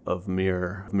of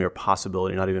mere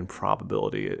possibility, not even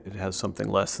probability, it has something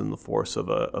less than the force of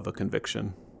a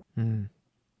conviction. Mm.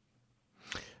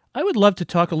 I would love to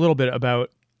talk a little bit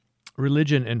about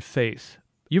religion and faith.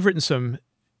 You've written some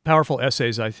powerful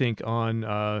essays, I think,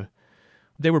 on,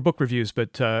 they were book reviews,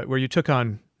 but where you took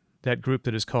on that group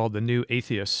that is called the New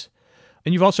Atheists.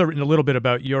 And you've also written a little bit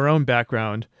about your own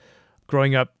background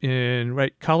growing up in,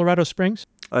 Colorado Springs?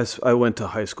 I went to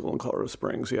high school in Colorado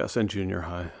Springs, yes, and junior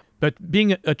high. But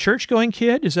being a church-going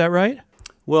kid, is that right?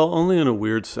 Well, only in a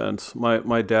weird sense.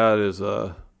 My dad is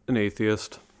an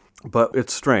atheist, but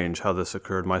it's strange how this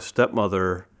occurred. My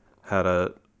stepmother had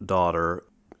a daughter,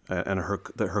 and her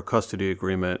custody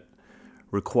agreement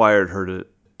required her to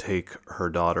take her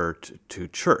daughter to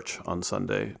church on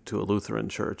Sunday, to a Lutheran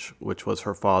church, which was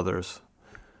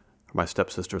my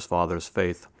stepsister's father's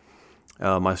faith.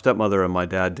 My stepmother and my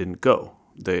dad didn't go.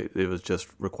 It was just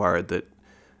required that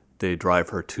they drive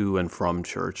her to and from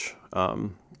church.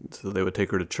 So they would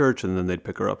take her to church, and then they'd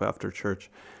pick her up after church.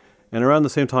 And around the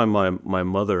same time, my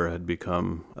mother had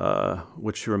become,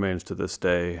 which she remains to this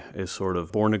day, a sort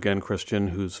of born-again Christian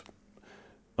whose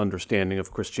understanding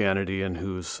of Christianity and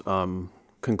whose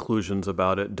conclusions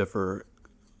about it differ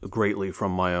greatly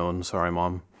from my own. Sorry,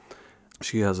 Mom.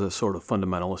 She has a sort of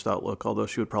fundamentalist outlook, although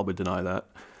she would probably deny that.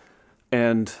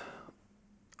 And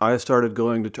I started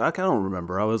going to church. I don't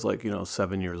remember. I was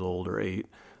 7 years old or 8.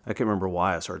 I can't remember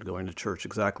why I started going to church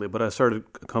exactly, but I started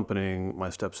accompanying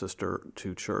my stepsister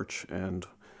to church and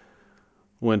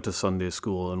went to Sunday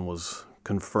school and was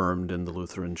confirmed in the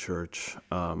Lutheran church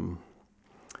when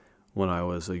I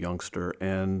was a youngster,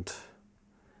 and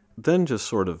then just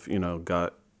sort of,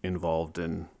 got involved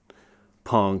in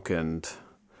punk and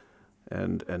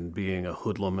being a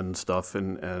hoodlum and stuff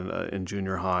in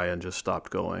junior high, and just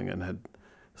stopped going and had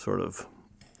sort of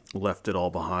left it all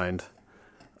behind,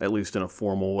 at least in a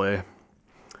formal way.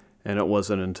 And it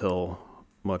wasn't until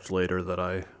much later that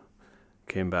I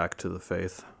came back to the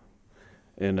faith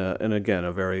in again,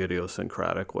 a very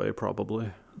idiosyncratic way,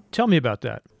 probably. Tell me about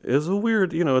that. It's a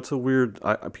weird,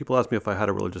 people ask me if I had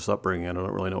a religious upbringing, and I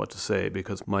don't really know what to say,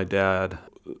 because my dad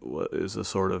is a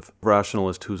sort of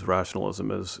rationalist whose rationalism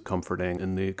is comforting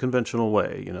in the conventional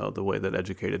way, the way that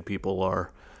educated people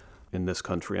are, in this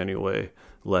country anyway,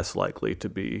 less likely to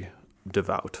be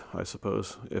devout, I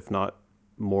suppose, if not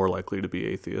more likely to be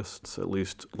atheists, at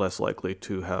least less likely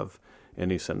to have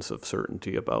any sense of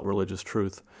certainty about religious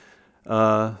truth.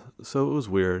 So it was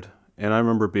weird. And I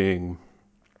remember being,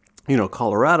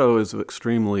 Colorado is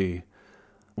extremely,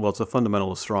 it's a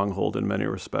fundamentalist stronghold in many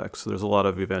respects. There's a lot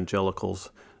of evangelicals.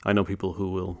 I know people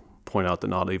who will point out that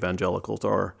not evangelicals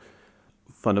are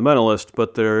fundamentalist,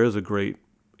 but there is a great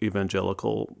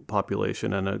evangelical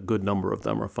population, and a good number of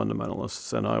them are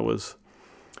fundamentalists. And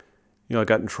I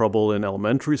got in trouble in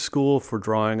elementary school for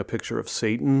drawing a picture of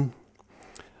Satan,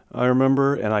 I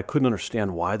remember, and I couldn't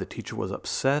understand why the teacher was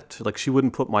upset. She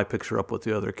wouldn't put my picture up with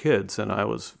the other kids, and I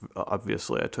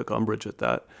took umbrage at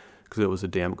that, because it was a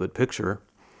damn good picture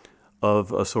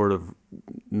of a sort of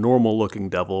normal-looking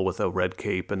devil with a red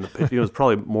cape, and it was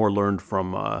probably more learned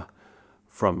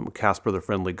from Casper the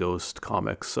Friendly Ghost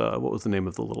comics. What was the name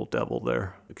of the little devil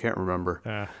there? I can't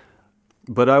remember.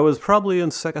 But I was probably I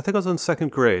think I was in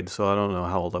second grade, so I don't know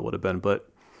how old I would have been.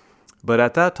 But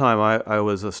at that time, I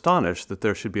was astonished that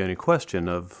there should be any question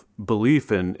of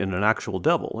belief in an actual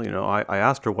devil. I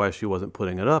asked her why she wasn't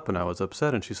putting it up, and I was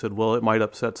upset. And she said, well, it might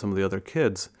upset some of the other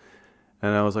kids.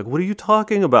 And I was like, what are you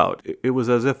talking about? It was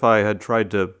as if I had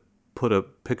tried to put a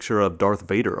picture of Darth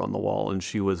Vader on the wall, and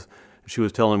she was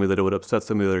telling me that it would upset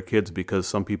some of the other kids because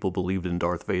some people believed in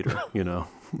Darth Vader,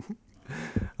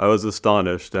 I was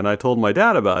astonished, and I told my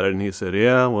dad about it, and he said,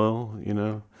 yeah, well,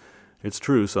 it's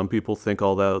true. Some people think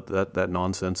all that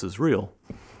nonsense is real.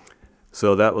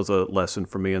 So that was a lesson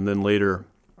for me. And then later,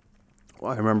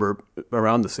 I remember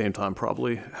around the same time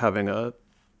probably having a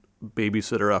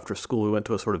babysitter after school. We went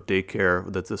to a sort of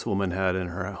daycare that this woman had in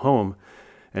her home,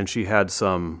 and she had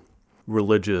some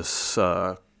religious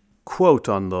quote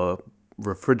on the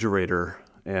refrigerator,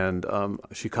 and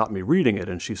she caught me reading it,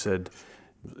 and she said,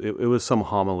 it was some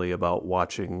homily about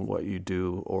watching what you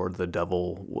do, or the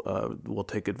devil will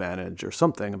take advantage, or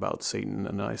something about Satan.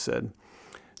 And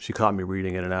she caught me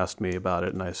reading it and asked me about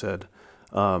it, and I said,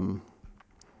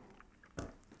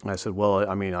 I said, well,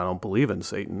 I mean, I don't believe in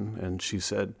Satan. And she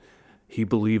said, he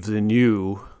believes in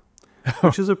you,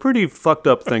 which is a pretty fucked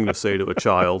up thing to say to a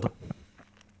child.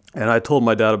 And I told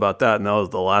my dad about that, and that was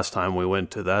the last time we went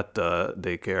to that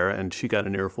daycare, and she got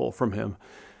an earful from him.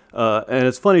 And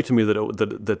it's funny to me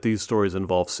that these stories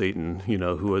involve Satan, you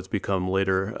know, who has become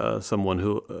later someone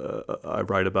who I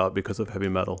write about because of heavy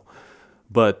metal.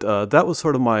 But that was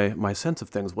sort of my sense of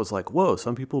things, was like, whoa,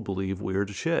 some people believe weird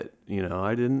shit. You know,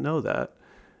 I didn't know that.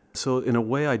 So in a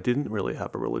way, I didn't really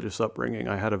have a religious upbringing.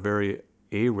 I had a very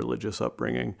a-religious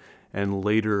upbringing, and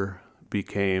later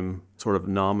became sort of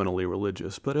nominally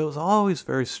religious. But it was always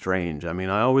very strange. I mean,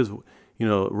 I always, you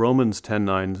know, Romans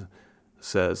 10:9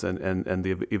 says, and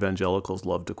the evangelicals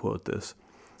love to quote this,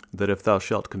 that if thou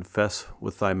shalt confess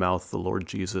with thy mouth the Lord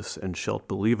Jesus, and shalt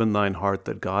believe in thine heart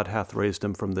that God hath raised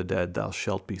him from the dead, thou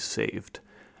shalt be saved.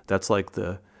 That's like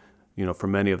the, you know, for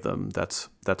many of them, that's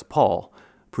Paul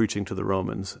preaching to the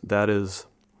Romans. That is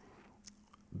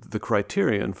the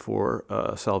criterion for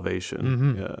salvation.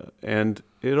 Mm-hmm. And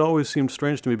it always seemed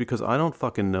strange to me because I don't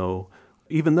fucking know.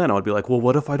 Even then I would be like, well,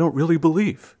 what if I don't really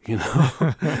believe? You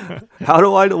know,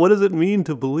 what does it mean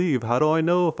to believe? How do I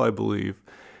know if I believe?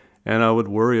 And I would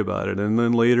worry about it. And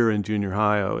then later in junior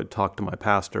high, I would talk to my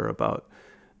pastor about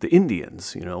the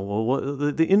Indians. You know, well,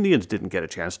 the Indians didn't get a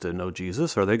chance to know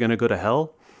Jesus. Are they going to go to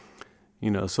hell? You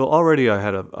know, so already I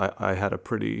had a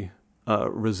pretty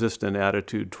resistant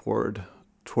attitude toward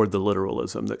the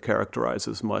literalism that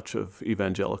characterizes much of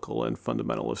evangelical and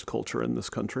fundamentalist culture in this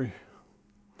country.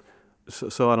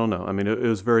 So I don't know. I mean, it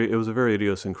was a very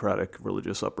idiosyncratic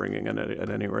religious upbringing at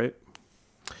any rate.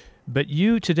 But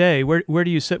you today, where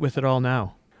do you sit with it all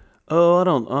now? Oh, I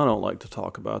don't like to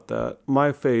talk about that.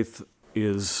 My faith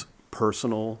is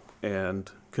personal and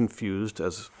confused,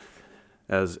 as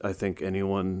I think any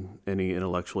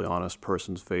intellectually honest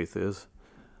person's faith is.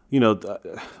 You know,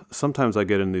 sometimes I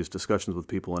get in these discussions with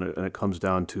people, and it comes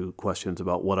down to questions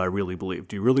about what I really believe.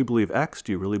 Do you really believe X?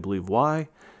 Do you really believe Y?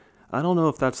 I don't know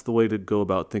if that's the way to go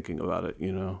about thinking about it,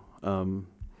 you know.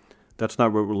 That's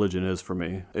not what religion is for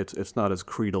me. It's not as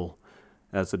creedal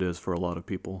as it is for a lot of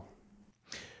people.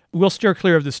 We'll steer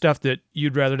clear of the stuff that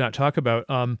you'd rather not talk about,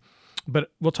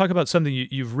 but we'll talk about something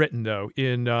you've written, though,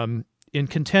 in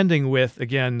contending with,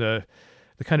 again, the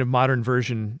kind of modern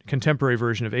version, contemporary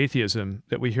version of atheism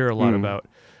that we hear a lot about.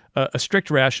 A strict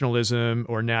rationalism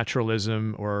or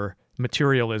naturalism or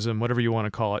materialism, whatever you want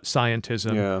to call it,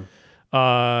 scientism. Yeah.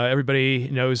 Everybody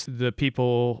knows the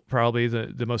people, probably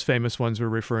the most famous ones we're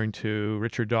referring to,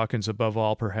 Richard Dawkins above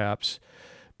all, perhaps,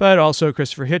 but also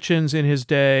Christopher Hitchens in his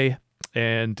day,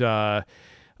 and I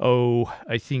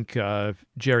think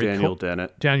Daniel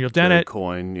Dennett. Jerry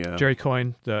Coyne, yeah. Jerry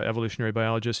Coyne, the evolutionary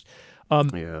biologist.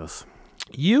 Yes.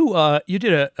 You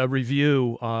did a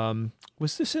review,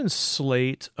 was this in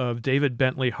Slate, of David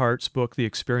Bentley Hart's book, The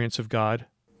Experience of God?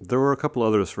 There were a couple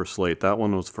others for Slate. That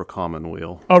one was for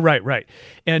Commonweal. Oh, right.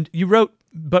 And you wrote,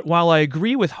 but while I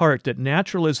agree with Hart that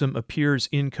naturalism appears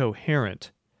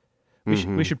incoherent,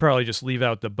 we should probably just leave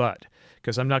out the but,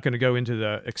 because I'm not going to go into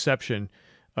the exception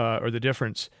or the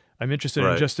difference. I'm interested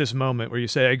in just this moment where you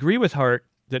say, I agree with Hart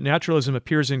that naturalism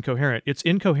appears incoherent. Its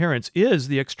incoherence is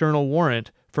the external warrant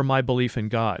for my belief in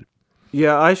God.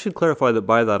 Yeah, I should clarify that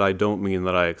by that I don't mean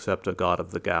that I accept a God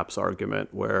of the gaps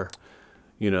argument where,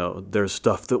 you know, there's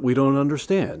stuff that we don't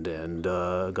understand and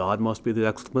God must be the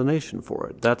explanation for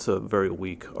it. That's a very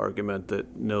weak argument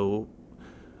that no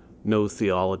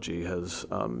theology has,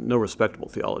 no respectable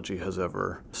theology has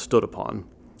ever stood upon.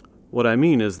 What I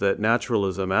mean is that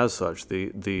naturalism as such,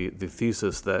 the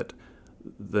thesis that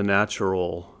the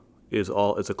natural is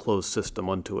a closed system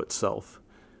unto itself,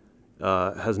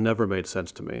 has never made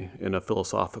sense to me in a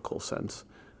philosophical sense.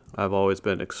 I've always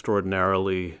been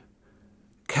extraordinarily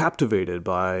captivated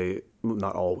by,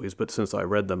 not always, but since I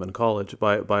read them in college,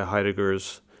 by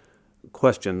Heidegger's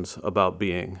questions about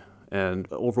being, and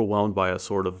overwhelmed by a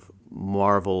sort of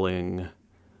marveling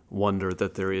wonder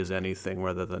that there is anything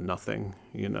rather than nothing,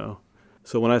 you know.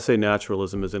 So when I say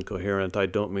naturalism is incoherent, I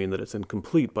don't mean that it's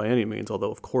incomplete by any means,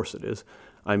 although of course it is.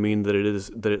 I mean that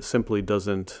it simply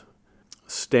doesn't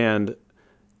stand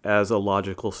as a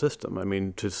logical system. I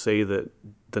mean, to say that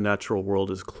the natural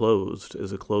world is a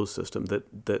closed system,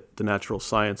 that the natural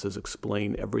sciences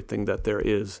explain everything that there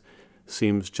is,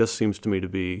 seems to me to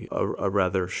be a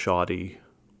rather shoddy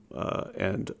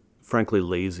and frankly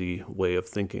lazy way of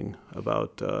thinking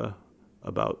about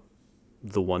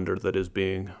the wonder that is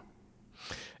being.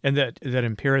 And that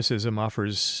empiricism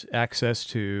offers access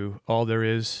to all there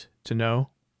is to know?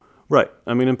 Right.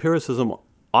 I mean, empiricism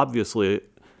obviously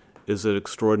is an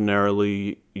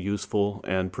extraordinarily useful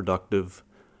and productive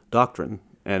doctrine,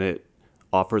 and it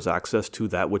offers access to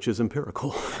that which is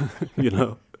empirical.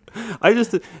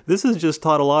 This is just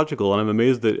tautological, and I'm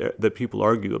amazed that people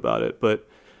argue about it. But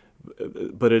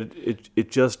it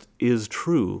just is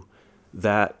true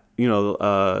that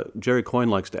Jerry Coyne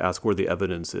likes to ask where the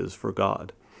evidence is for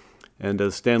God. And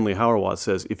as Stanley Hauerwas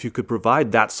says, if you could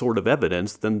provide that sort of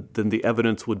evidence, then the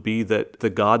evidence would be that the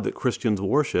God that Christians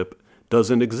worship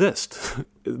doesn't exist.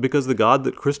 Because the God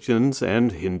that Christians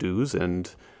and Hindus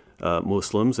and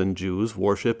Muslims and Jews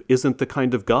worship isn't the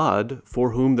kind of God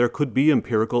for whom there could be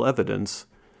empirical evidence.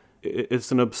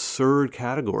 It's an absurd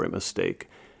category mistake.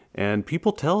 And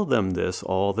people tell them this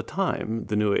all the time,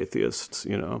 the new atheists,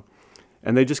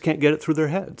 and they just can't get it through their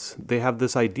heads. They have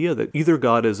this idea that either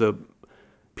God is a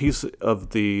piece of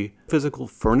the physical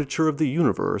furniture of the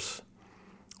universe,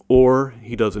 or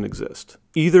he doesn't exist.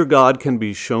 Either God can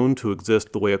be shown to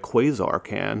exist the way a quasar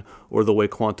can, or the way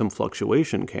quantum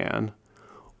fluctuation can,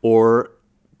 or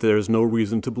there's no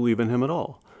reason to believe in him at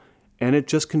all. And it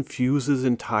just confuses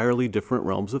entirely different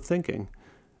realms of thinking.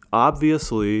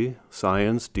 Obviously,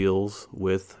 science deals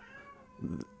with...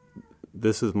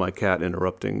 This is my cat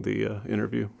interrupting the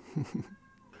interview.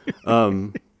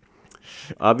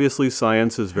 Obviously,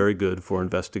 science is very good for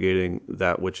investigating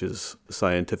that which is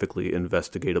scientifically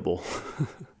investigatable.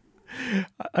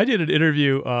 I did an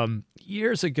interview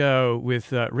years ago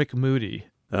with Rick Moody.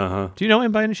 Uh-huh. Do you know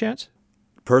him by any chance?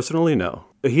 Personally, no.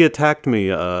 He attacked me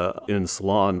in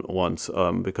Salon once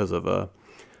because of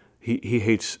he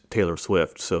hates Taylor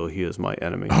Swift, so he is my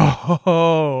enemy.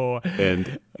 Oh.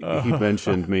 And he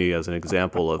mentioned me as an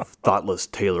example of thoughtless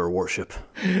Taylor worship.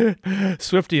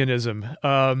 Swiftianism.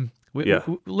 Yeah.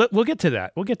 We'll get to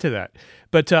that.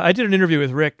 But I did an interview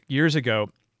with Rick years ago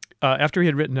after he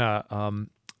had written an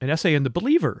essay in The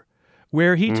Believer,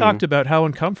 where he talked about how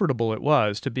uncomfortable it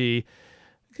was to be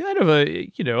kind of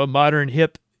a modern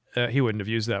hip, he wouldn't have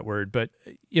used that word, but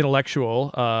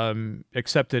intellectual,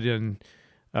 accepted in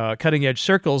cutting-edge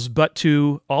circles, but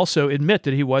to also admit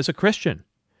that he was a Christian.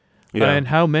 Yeah. And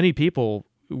how many people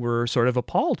were sort of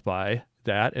appalled by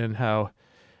that, and how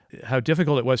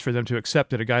difficult it was for them to accept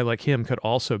that a guy like him could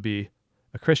also be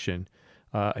a Christian.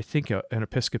 I think an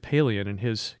Episcopalian in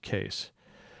his case.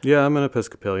 Yeah, I'm an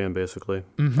Episcopalian, basically.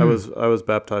 Mm-hmm. I was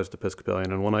baptized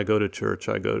Episcopalian, and when I go to church,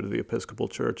 I go to the Episcopal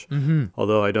Church,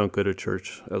 although I don't go to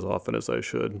church as often as I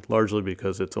should, largely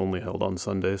because it's only held on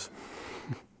Sundays.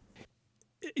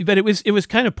 But it was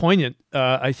kind of poignant,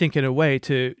 I think, in a way,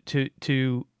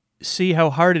 to see how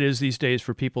hard it is these days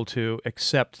for people to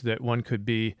accept that one could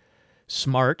be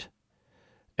smart,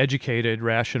 educated,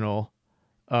 rational,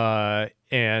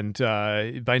 and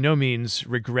by no means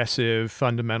regressive,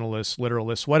 fundamentalist,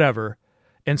 literalist, whatever,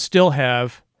 and still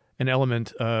have an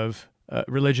element of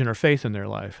religion or faith in their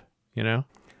life,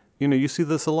 You see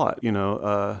this a lot,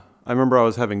 I remember I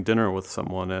was having dinner with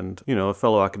someone and, a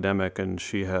fellow academic, and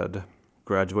she had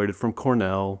graduated from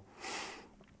Cornell.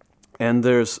 And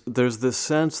there's this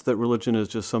sense that religion is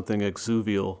just something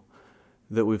exuvial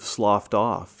that we've sloughed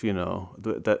off,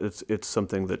 that it's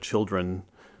something that children,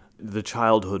 the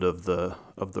childhood of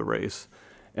the race.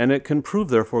 And it can prove,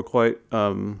 therefore, quite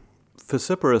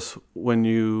vociferous when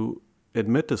you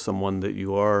admit to someone that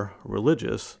you are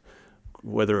religious,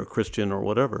 whether a Christian or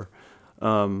whatever.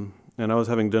 And I was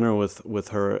having dinner with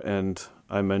her, and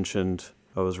I mentioned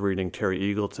I was reading Terry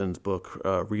Eagleton's book,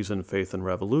 Reason, Faith, and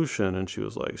Revolution, and she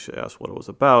asked what it was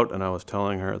about, and I was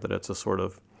telling her that it's a sort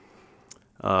of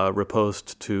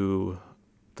riposte to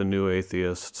the new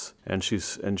atheists, and she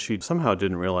somehow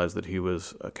didn't realize that he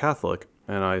was a Catholic.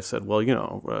 And I said, well,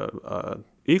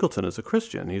 Eagleton is a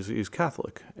Christian. He's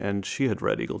Catholic. And she had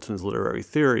read Eagleton's literary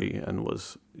theory and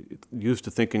was used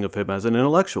to thinking of him as an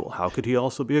intellectual. How could he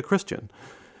also be a Christian?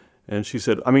 And she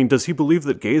said, does he believe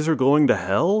that gays are going to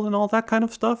hell and all that kind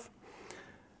of stuff?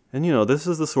 And, this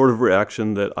is the sort of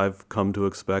reaction that I've come to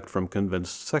expect from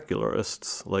convinced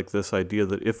secularists, like this idea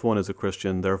that if one is a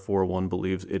Christian, therefore one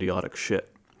believes idiotic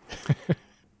shit.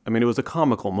 It was a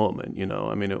comical moment,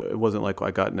 it wasn't like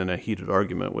I got in a heated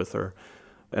argument with her.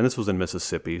 And this was in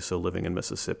Mississippi, so living in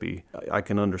Mississippi, I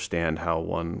can understand how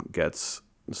one gets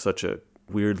such a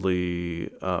weirdly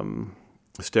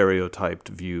stereotyped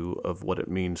view of what it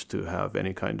means to have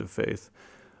any kind of faith.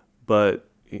 But,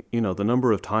 the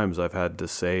number of times I've had to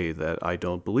say that I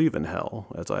don't believe in hell,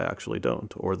 as I actually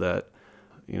don't, or that,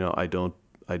 I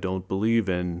don't believe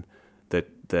in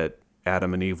that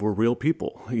Adam and Eve were real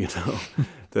people,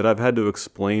 that I've had to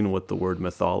explain what the word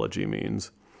mythology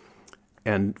means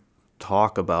and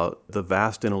talk about the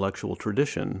vast intellectual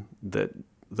tradition that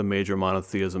the major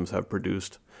monotheisms have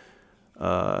produced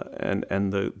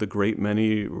and the great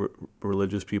many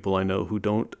religious people I know who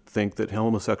don't think that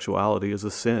homosexuality is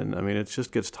a sin. I mean, it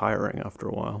just gets tiring after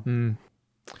a while.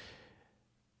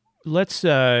 Let's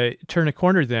turn a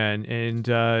corner then, and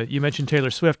you mentioned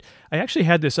Taylor Swift. I actually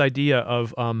had this idea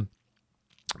of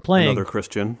playing... Another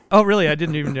Christian. Oh, really? I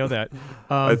didn't even know that.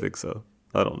 I think so.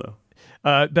 I don't know.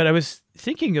 But I was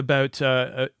thinking about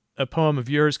a poem of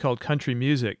yours called Country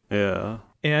Music. Yeah.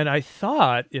 And I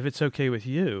thought, if it's okay with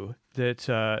you,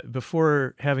 that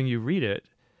before having you read it,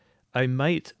 I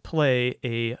might play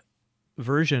a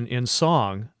version in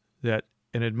song that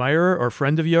an admirer or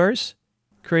friend of yours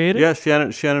created. Yeah,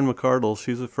 Shannon McCardle.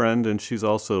 She's a friend, and she's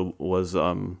also was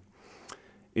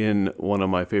in one of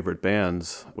my favorite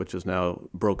bands, which is now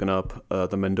broken up,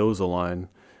 the Mendoza Line.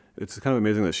 It's kind of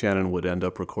amazing that Shannon would end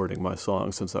up recording my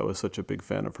song since I was such a big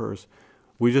fan of hers.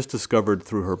 We just discovered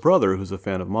through her brother, who's a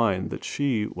fan of mine, that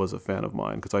she was a fan of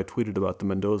mine because I tweeted about the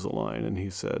Mendoza Line, and he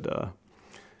said,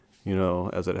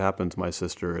 as it happens, my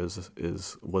sister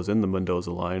was in the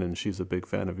Mendoza Line, and she's a big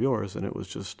fan of yours, and it was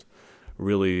just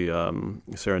really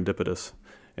serendipitous.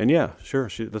 And yeah, sure,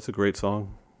 that's a great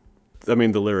song. I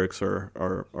mean, the lyrics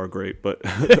are great, but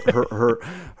her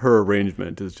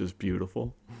arrangement is just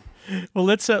beautiful. Well,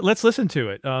 let's listen to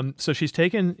it. So she's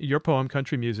taken your poem,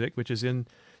 Country Music, which is in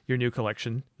your new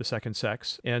collection, The Second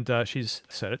Sex, and she's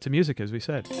set it to music, as we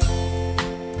said.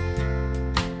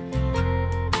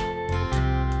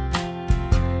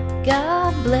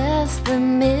 God bless the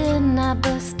midnight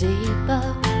bus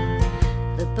depot,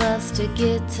 the busted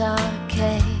guitar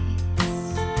case.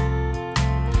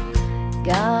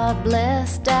 God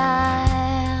bless diazepam,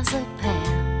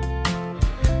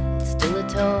 still a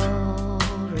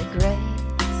Tory grace.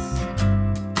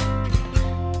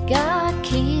 God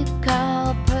keep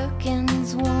Carl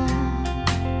Perkins warm,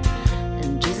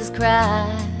 and Jesus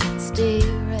Christ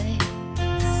erase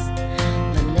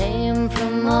my name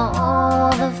from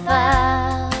all the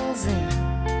files in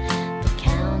the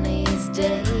county's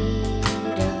database.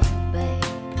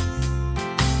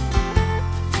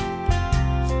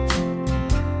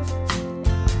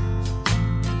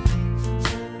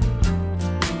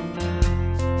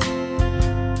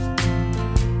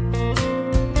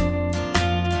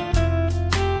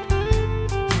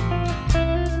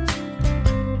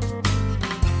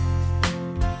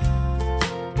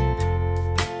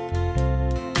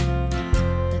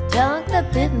 Dog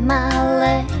that bit my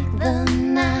leg the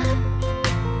night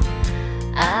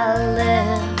I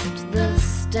left the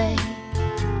state.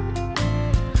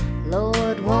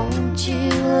 Lord, won't you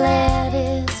let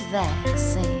his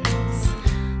vaccines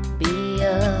be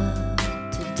up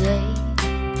to date?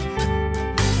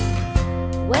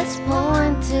 West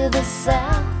Point to the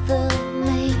south of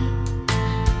me,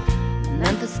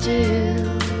 Memphis to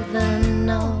the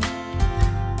north.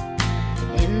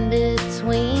 In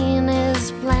between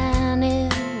is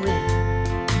planet with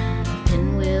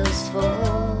pinwheels for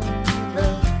the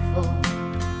fall.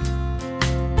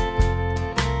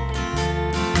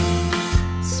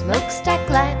 Smokestack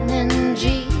lightning,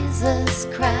 Jesus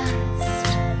Christ,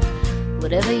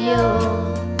 whatever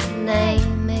your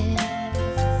name is.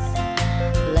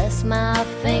 Bless my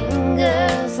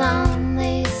fingers on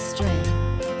these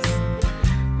strings,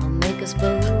 I'll make us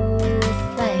both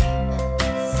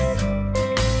famous.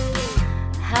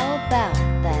 How about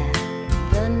that,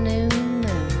 the new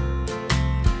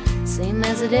moon, same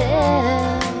as it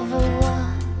ever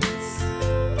was.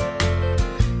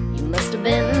 You must have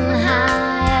been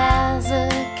high as a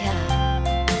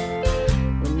kite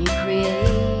when you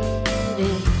created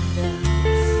us.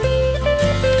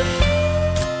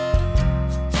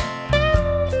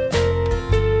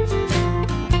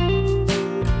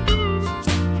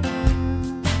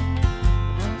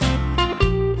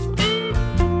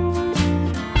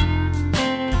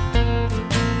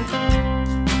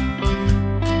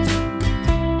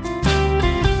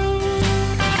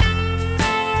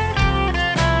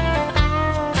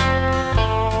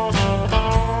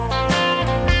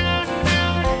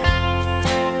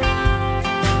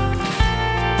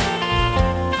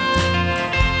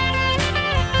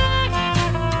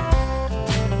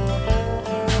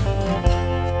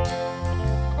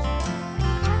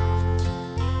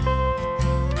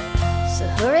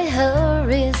 Hurry,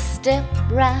 hurry, step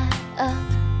right up.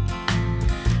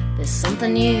 There's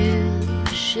something you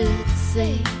should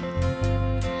see.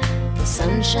 The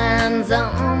sun shines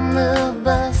on the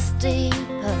bus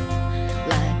depot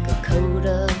like a coat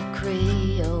of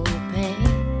Creole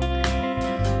paint.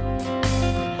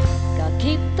 God,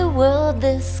 keep the world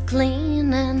this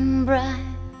clean and bright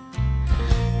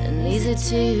and easy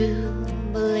to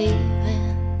believe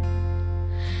in.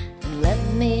 And let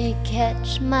me catch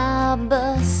catch my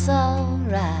bus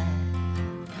alright,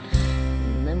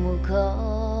 and then we'll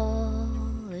call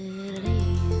it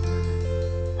even.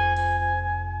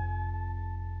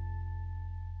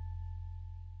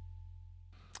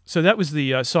 So that was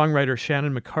the songwriter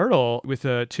Shannon McCardle with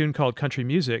a tune called Country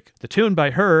Music. The tune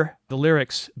by her, the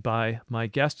lyrics by my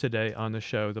guest today on the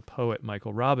show, the poet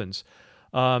Michael Robbins.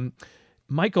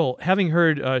 Michael, having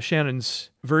heard Shannon's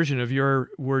version of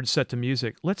your words set to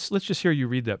music, let's just hear you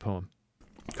read that poem.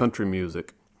 Country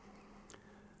music.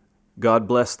 God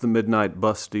bless the midnight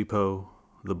bus depot,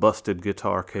 the busted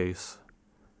guitar case.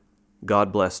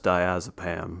 God bless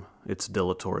diazepam, its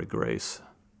dilatory grace.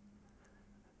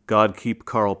 God keep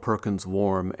Carl Perkins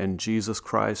warm, and Jesus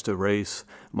Christ erase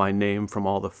my name from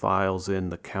all the files in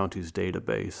the county's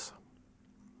database.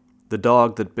 The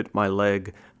dog that bit my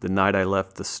leg the night I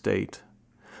left the state,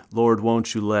 Lord,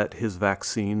 won't you let his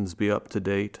vaccines be up to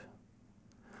date?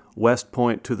 West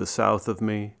Point to the south of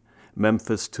me,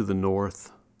 Memphis to the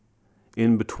north,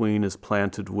 in between is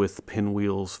planted with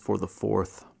pinwheels for the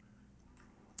 4th.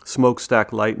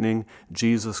 Smokestack lightning,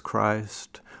 Jesus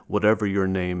Christ, whatever your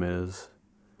name is,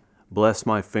 bless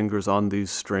my fingers on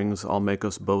these strings, I'll make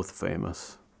us both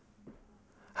famous.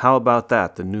 How about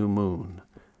that, the new moon,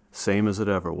 same as it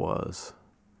ever was?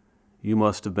 You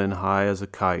must have been high as a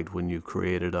kite when you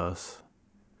created us.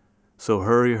 So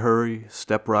hurry, hurry,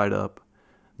 step right up,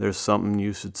 there's something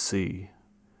you should see.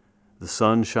 The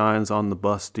sun shines on the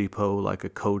bus depot like a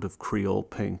coat of Creole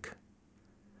pink.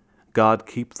 God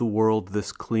keep the world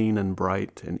this clean and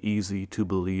bright and easy to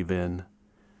believe in,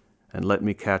 and let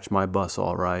me catch my bus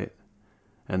all right,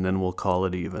 and then we'll call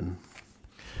it even.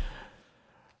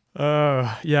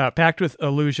 Yeah, packed with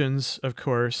allusions, of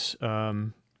course,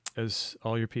 as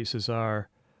all your pieces are.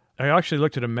 I actually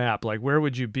looked at a map, like where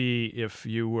would you be if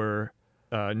you were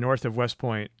north of West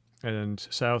Point and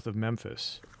south of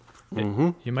Memphis?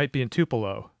 You might be in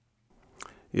Tupelo.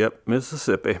 Yep,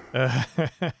 Mississippi.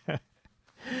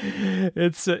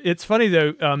 It's funny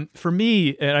though. For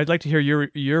me, and I'd like to hear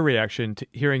your reaction to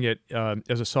hearing it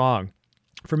as a song.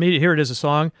 For me to hear it as a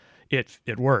song, it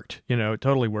worked. You know, it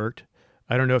totally worked.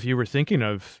 I don't know if you were thinking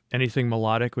of anything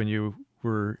melodic when you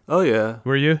were. Oh yeah,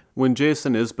 were you? When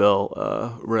Jason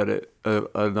Isbell read it,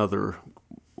 another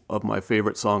of my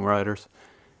favorite songwriters,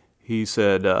 he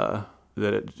said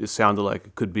that it just sounded like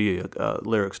it could be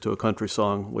lyrics to a country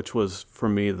song, which was for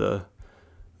me the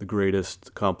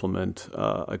greatest compliment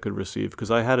I could receive,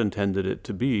 because I had intended it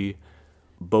to be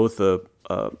both a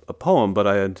poem, but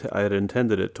I had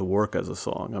intended it to work as a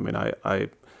song. I mean,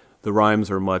 the rhymes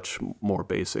are much more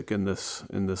basic in this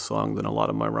song than a lot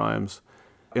of my rhymes.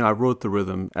 You know, I wrote the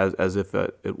rhythm as if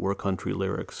it were country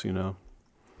lyrics, you know,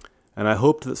 and I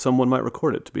hoped that someone might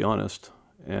record it, to be honest.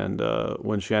 And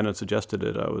when Shannon suggested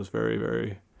it, I was very,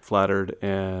 very flattered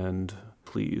and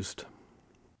pleased.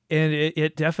 And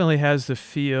it definitely has the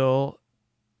feel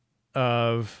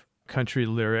of country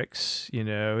lyrics, you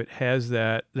know. It has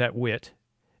that wit.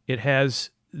 It has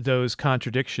those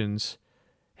contradictions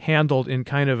handled in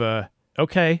kind of a,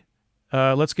 okay,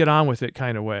 let's get on with it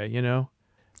kind of way, you know?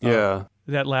 Yeah.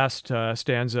 That last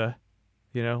stanza,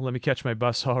 you know, let me catch my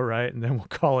bus all right, and then we'll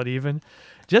call it even.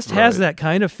 Just has that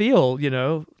kind of feel, you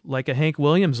know, like a Hank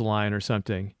Williams line or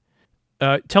something.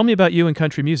 Tell me about you and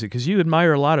country music, because you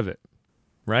admire a lot of it,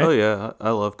 right? Oh, yeah. I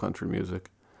love country music.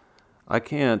 I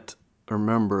can't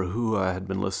remember who I had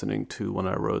been listening to when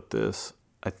I wrote this.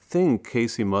 I think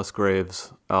Casey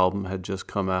Musgrave's album had just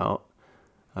come out.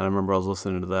 I remember I was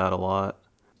listening to that a lot.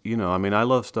 You know, I mean, I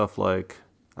love stuff like,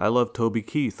 I love Toby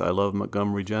Keith, I love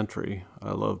Montgomery Gentry,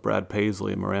 I love Brad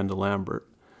Paisley and Miranda Lambert.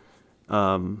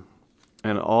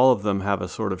 And all of them have a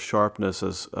sort of sharpness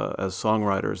as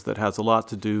songwriters that has a lot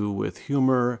to do with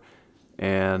humor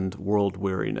and world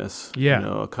weariness. Yeah. You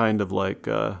know, a kind of like,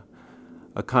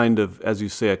 as you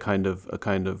say, a kind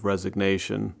of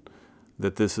resignation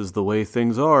that this is the way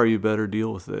things are, you better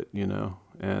deal with it, you know.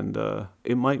 And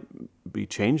it might be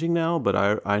changing now, but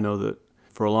I know that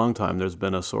for a long time there's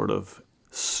been a sort of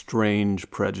strange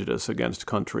prejudice against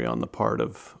country on the part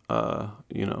of,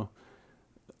 you know,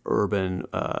 urban,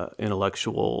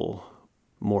 intellectual,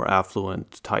 more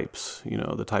affluent types, you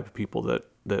know, the type of people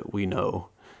that we know,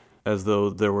 as though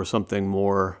there were something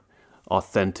more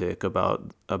authentic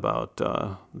about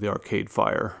the Arcade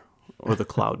Fire or the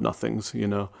Cloud Nothings, you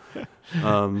know.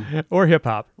 Or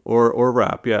hip-hop. Or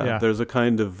rap, yeah. There's a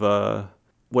kind of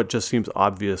what just seems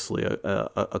obviously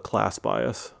a class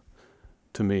bias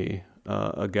to me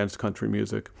against country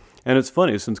music. And it's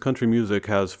funny, since country music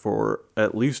has for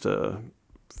at least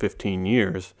 15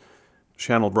 years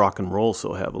channeled rock and roll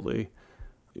so heavily.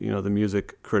 You know, the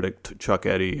music critic Chuck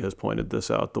Eddy has pointed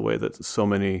this out, the way that so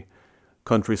many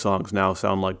country songs now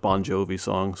sound like Bon Jovi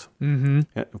songs. Mm-hmm.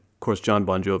 And of course, John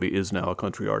Bon Jovi is now a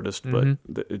country artist, but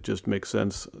it just makes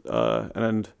sense.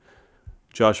 And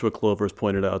Joshua Clovers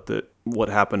pointed out that what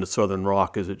happened to Southern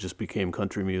rock is it just became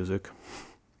country music.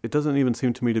 It doesn't even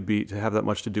seem to me to have that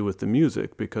much to do with the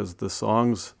music, because the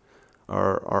songs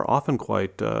are often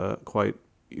quite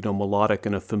melodic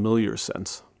in a familiar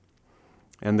sense,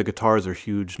 and the guitars are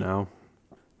huge now.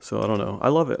 So I don't know. I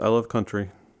love it. I love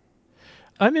country.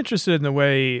 I'm interested in the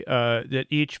way that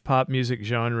each pop music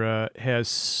genre has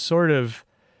sort of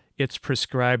its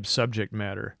prescribed subject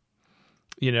matter.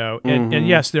 And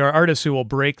yes, there are artists who will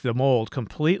break the mold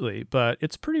completely, but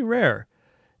it's pretty rare.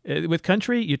 With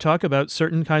country, you talk about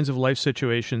certain kinds of life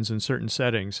situations in certain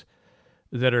settings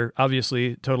that are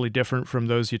obviously totally different from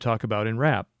those you talk about in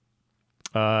rap.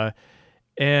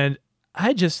 And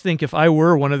I just think if I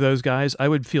were one of those guys, I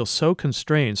would feel so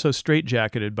constrained, so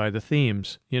straitjacketed by the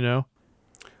themes,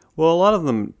 Well, a lot of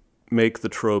them make the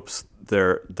tropes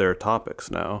their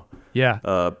topics now. Yeah.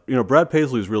 Brad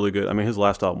Paisley's really good. I mean, his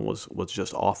last album was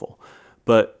just awful,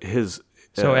 but his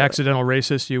Accidental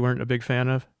Racist you weren't a big fan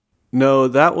of? No,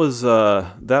 that was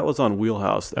on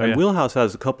Wheelhouse. Oh, and yeah. Wheelhouse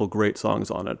has a couple great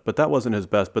songs on it, but that wasn't his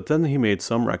best. But then he made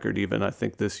some record, even I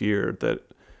think this year, that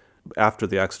after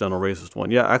the Accidental Racist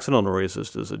one. Yeah, Accidental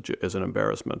Racist is an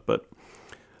embarrassment, but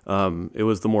it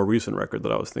was the more recent record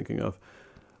that I was thinking of.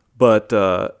 But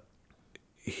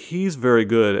he's very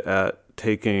good at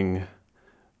taking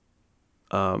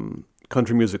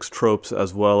country music's tropes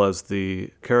as well as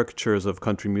the caricatures of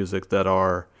country music that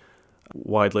are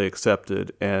widely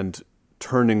accepted and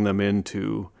turning them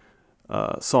into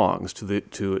songs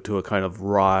to a kind of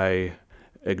wry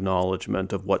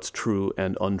acknowledgement of what's true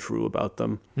and untrue about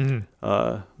them.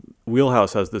 Mm-hmm.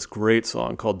 Wheelhouse has this great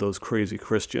song called "Those Crazy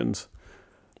Christians,"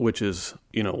 which is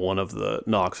one of the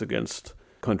knocks against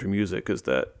country music is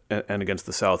that, and against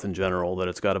the South in general, that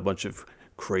it's got a bunch of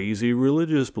crazy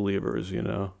religious believers,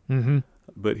 Mm-hmm.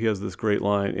 But he has this great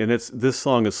line, and this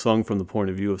song is sung from the point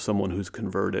of view of someone who's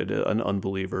converted, an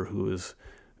unbeliever who is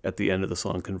at the end of the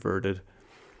song converted.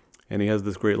 And he has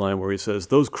this great line where he says,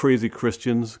 "Those crazy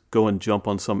Christians go and jump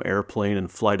on some airplane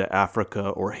and fly to Africa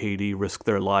or Haiti, risk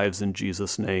their lives in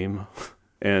Jesus' name."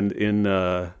 And in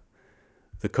the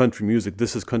country music,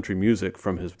 this is country music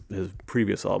from his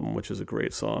previous album, which is a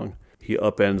great song. He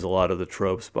upends a lot of the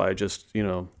tropes by just,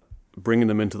 bringing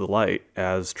them into the light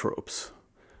as tropes.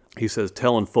 He says,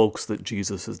 "Telling folks that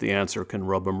Jesus is the answer can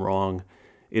rub them wrong.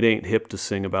 It ain't hip to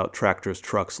sing about tractors,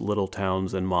 trucks, little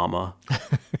towns, and mama."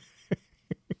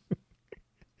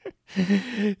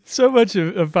 So much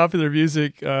of popular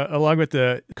music, along with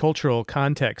the cultural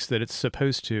context that it's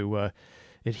supposed to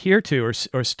adhere to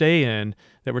or stay in,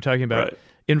 that we're talking about, right,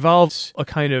 involves a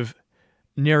kind of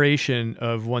narration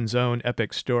of one's own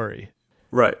epic story.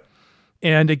 Right.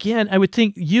 And again, I would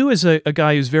think you as a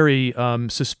guy who's very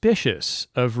suspicious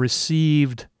of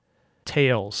received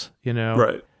tales,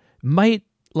 right,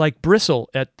 might bristle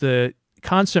at the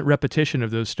constant repetition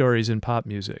of those stories in pop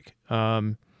music.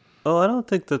 I don't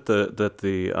think that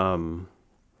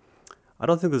I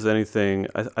don't think there's anything.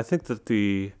 I think that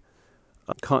the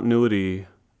continuity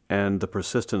and the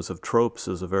persistence of tropes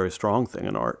is a very strong thing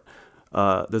in art.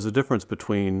 There's a difference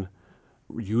between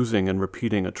using and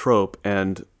repeating a trope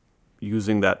and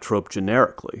using that trope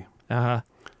generically. Uh-huh.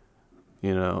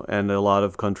 And a lot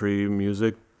of country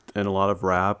music and a lot of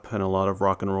rap and a lot of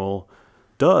rock and roll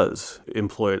does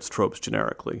employ its tropes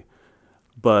generically.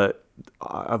 But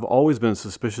I've always been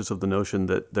suspicious of the notion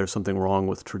that there's something wrong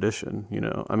with tradition,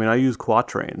 I mean, I use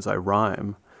quatrains, I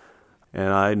rhyme, and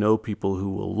I know people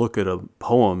who will look at a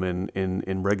poem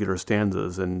in regular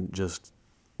stanzas and just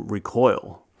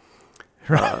recoil.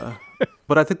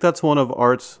 But I think that's one of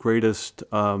art's greatest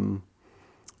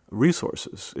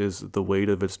resources, is the weight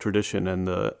of its tradition and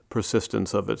the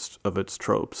persistence of its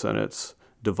tropes and its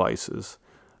devices.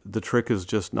 The trick is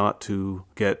just not to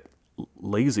get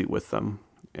lazy with them.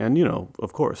 And,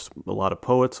 of course, a lot of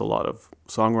poets, a lot of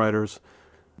songwriters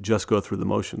just go through the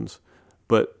motions.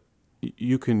 But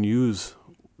you can use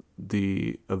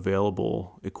the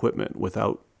available equipment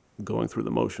without going through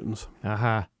the motions.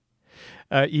 Uh-huh.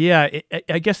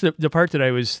 I guess the part that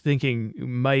I was thinking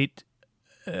might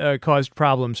cause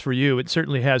problems for you, it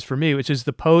certainly has for me, which is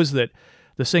the pose that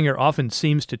the singer often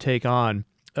seems to take on,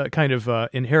 a kind of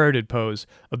inherited pose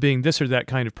of being this or that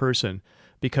kind of person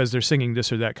because they're singing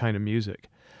this or that kind of music.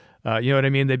 You know what I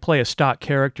mean? They play a stock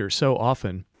character so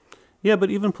often. Yeah,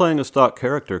 but even playing a stock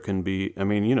character can be,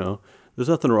 there's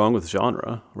nothing wrong with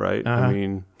genre, right? Uh-huh. I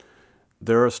mean,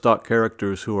 there are stock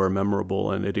characters who are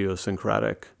memorable and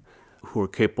idiosyncratic, who are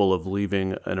capable of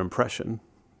leaving an impression.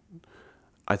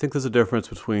 I think there's a difference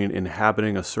between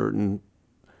inhabiting a certain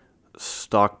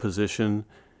stock position,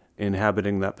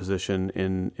 inhabiting that position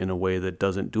in a way that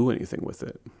doesn't do anything with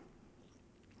it.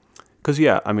 Because,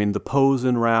 yeah, I mean, the pose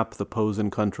in rap, the pose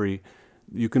in country,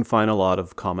 you can find a lot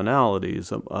of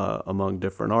commonalities among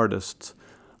different artists.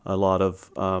 A lot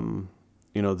of,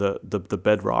 the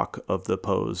bedrock of the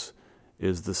pose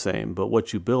is the same. But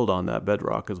what you build on that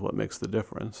bedrock is what makes the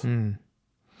difference.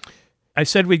 I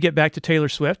said we'd get back to Taylor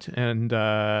Swift, and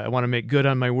I want to make good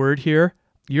on my word here.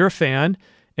 You're a fan,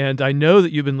 and I know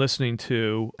that you've been listening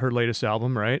to her latest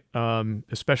album, right?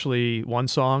 Especially one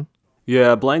song.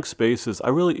 Yeah, Blank Spaces. I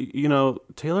really,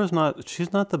 Taylor's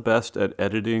she's not the best at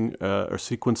editing or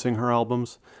sequencing her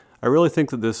albums. I really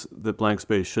think that Blank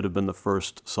Space should have been the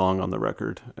first song on the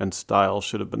record, and Style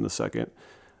should have been the second.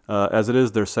 As it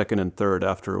is, they're second and third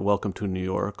after Welcome to New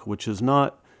York, which is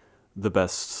not the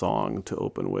best song to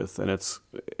open with, and it's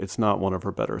not one of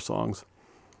her better songs.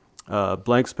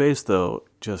 Blank Space, though,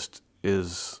 just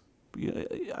is...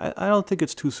 I don't think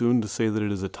it's too soon to say that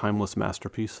it is a timeless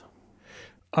masterpiece.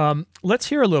 Let's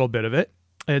hear a little bit of it,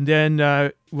 and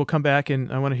then we'll come back,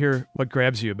 and I want to hear what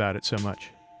grabs you about it so much.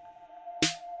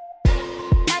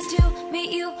 Nice to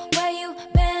meet you where you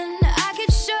been. I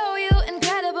could show you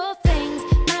incredible things.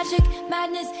 Magic,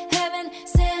 madness, heaven,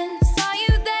 sin. Saw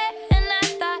you there and I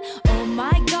thought, oh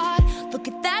my God, look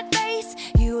at that face.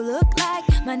 You look like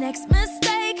my next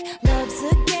mistake. Love's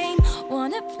a game,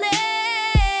 wanna play.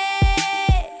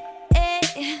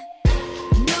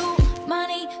 New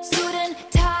money, suit and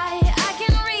tie. I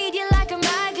can read you like a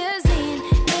magazine.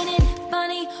 Ain't it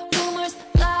funny? Rumors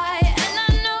fly. And I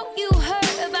know you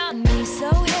heard about me. So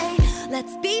hey,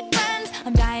 let's be friends.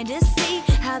 I'm dying to see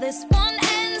how this one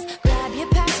ends. Grab your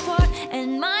passport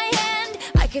and my hand.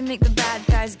 I can make the bad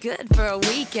guys good for a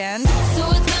weekend. So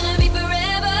it's gonna be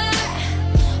forever,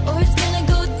 or it's gonna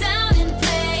go down in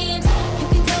flames. You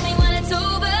can tell me when it's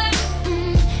over.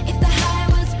 If the high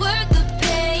was worth the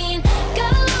pain.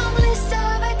 Got a long list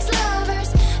of ex-lovers.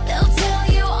 They'll tell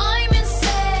you I'm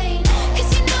insane. 'Cause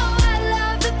you know I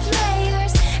love the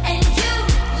players and you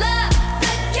love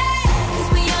the game. 'Cause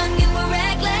we're young and we're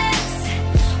reckless.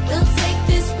 We'll take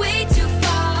this way too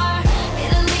far.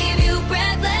 It'll leave you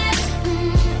breathless,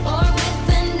 or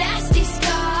with a nasty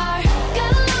scar.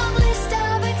 Got a long list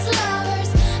of ex-lovers.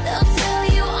 They'll tell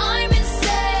you I'm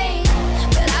insane.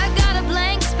 But I've got a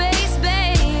blank space,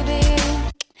 baby,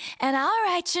 and I'll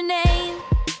write your name.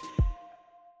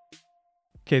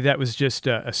 Okay, that was just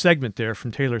a segment there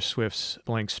from Taylor Swift's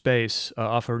Blank Space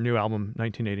off her new album,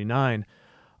 1989.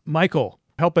 Michael,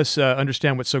 help us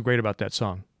understand what's so great about that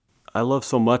song. I love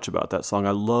so much about that song.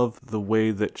 I love the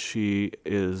way that she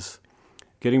is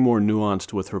getting more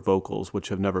nuanced with her vocals, which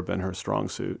have never been her strong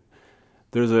suit.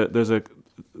 There's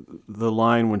the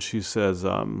line when she says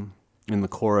in the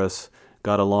chorus,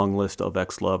 "Got a long list of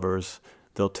ex-lovers.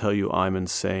 They'll tell you I'm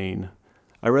insane."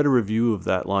 I read a review of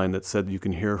that line that said you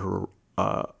can hear her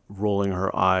rolling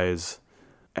her eyes.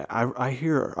 I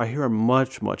hear a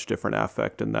much different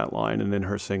affect in that line and in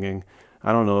her singing.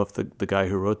 I don't know if the guy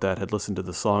who wrote that had listened to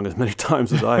the song as many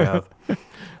times as I have,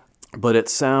 but it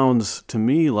sounds to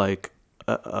me like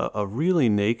a really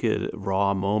naked,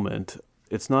 raw moment.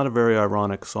 It's not a very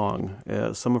ironic song.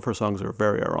 Some of her songs are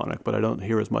very ironic, but I don't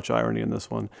hear as much irony in this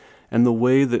one. And the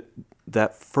way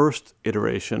that first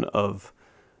iteration of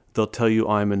 "They'll tell you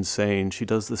I'm insane," she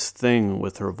does this thing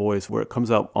with her voice where it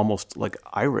comes out almost like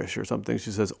Irish or something.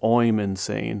 She says, "I'm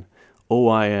insane."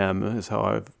 O-I-M is how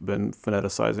I've been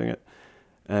phoneticizing it.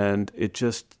 And it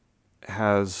just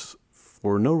has,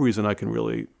 for no reason I can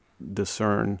really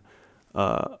discern,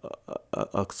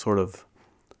 a sort of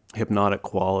hypnotic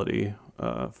quality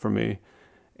for me.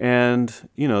 And,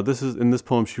 this is in this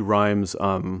poem she rhymes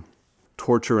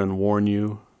torture and warn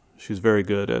you. She's very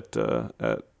good at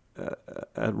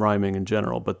rhyming in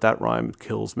general, but that rhyme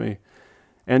kills me.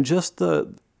 And just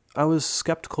I was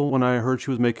skeptical when I heard she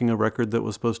was making a record that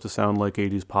was supposed to sound like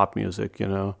 80s pop music,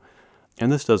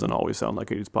 And this doesn't always sound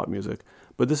like 80s pop music.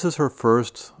 But this is her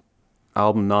first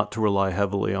album not to rely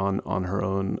heavily on her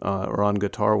own or on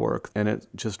guitar work. And it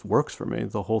just works for me.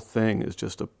 The whole thing is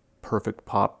just a perfect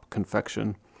pop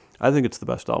confection. I think it's the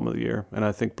best album of the year. And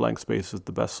I think Blank Space is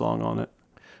the best song on it.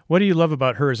 What do you love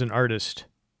about her as an artist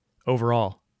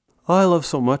overall? Oh, I love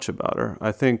so much about her.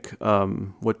 I think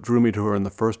what drew me to her in the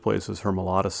first place is her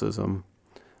melodicism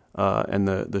and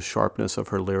the sharpness of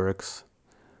her lyrics.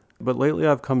 But lately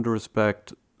I've come to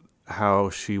respect how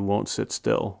she won't sit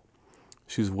still.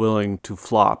 She's willing to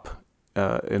flop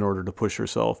in order to push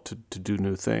herself to do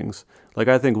new things. Like,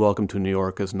 I think Welcome to New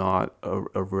York is not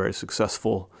a very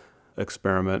successful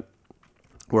experiment,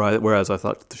 whereas I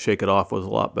thought Shake It Off was a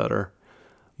lot better.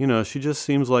 She just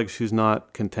seems like she's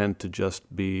not content to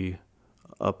just be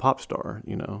a pop star.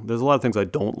 There's a lot of things I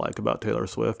don't like about Taylor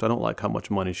Swift. I don't like how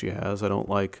much money she has. I don't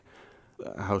like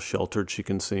how sheltered she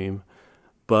can seem.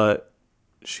 But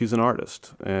she's an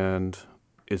artist, and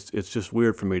it's just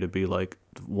weird for me to be like,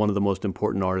 one of the most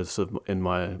important artists in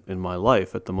my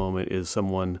life at the moment is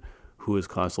someone who is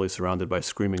constantly surrounded by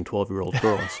screaming 12-year-old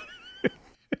girls.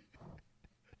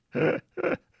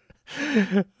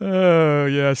 Oh,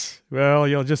 yes. Well,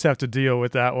 you'll just have to deal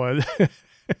with that one.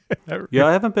 Yeah,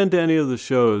 I haven't been to any of the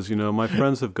shows. My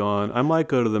friends have gone. I might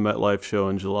go to the MetLife show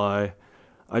in July.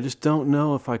 I just don't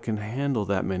know if I can handle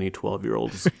that many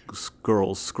 12-year-old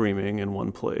girls screaming in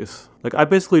one place. Like, I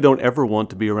basically don't ever want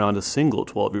to be around a single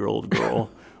 12-year-old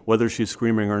girl, whether she's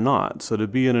screaming or not. So to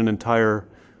be in an entire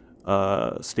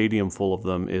stadium full of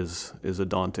them is a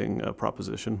daunting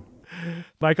proposition.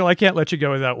 Michael, I can't let you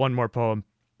go without one more poem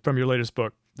from your latest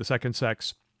book, The Second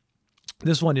Sex.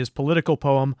 This one is Political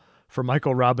Poem for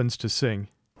Michael Robbins to Sing.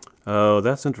 Oh,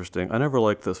 that's interesting. I never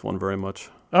liked this one very much.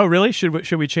 Oh, really? Should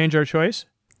we change our choice?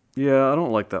 Yeah, I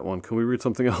don't like that one. Can we read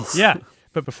something else? Yeah,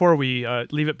 but before we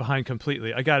leave it behind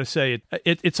completely, I got to say,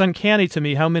 it's uncanny to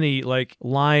me how many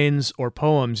lines or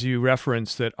poems you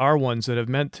reference that are ones that have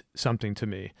meant something to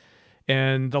me.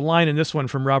 And the line in this one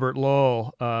from Robert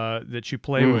Lowell that you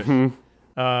play with,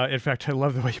 in fact, I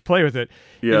love the way you play with it.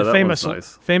 Yeah, that famous, one's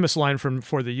nice. Famous line from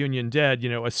For the Union Dead,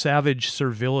 a savage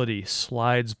servility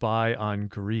slides by on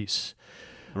Greece.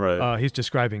 Right. He's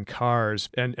describing cars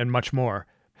and much more.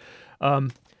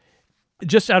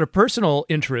 Just out of personal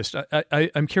interest,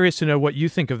 I'm curious to know what you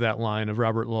think of that line of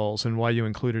Robert Lowell's and why you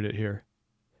included it here.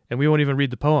 And we won't even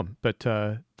read the poem, but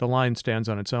the line stands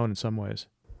on its own in some ways.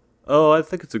 Oh, I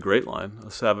think it's a great line. A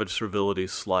savage servility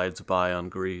slides by on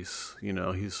Greece.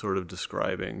 He's sort of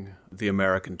describing the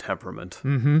American temperament.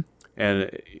 Mm-hmm.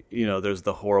 And, there's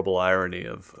the horrible irony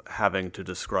of having to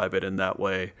describe it in that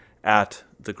way at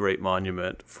the great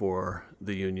monument for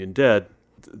the Union Dead.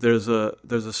 There's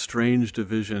a strange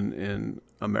division in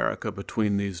America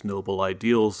between these noble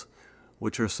ideals,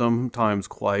 which are sometimes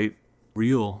quite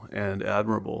real and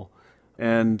admirable,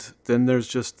 and then there's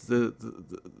just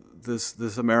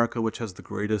this America which has the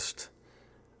greatest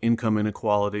income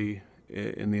inequality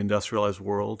in the industrialized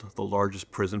world, the largest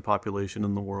prison population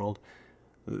in the world,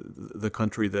 the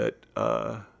country that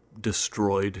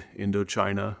destroyed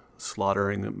Indochina,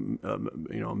 slaughtering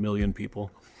a million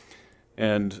people.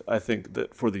 And I think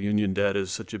that For the Union Dead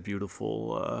is such a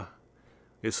beautiful,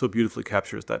 it so beautifully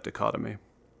captures that dichotomy.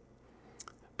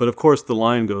 But of course the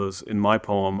line goes, in my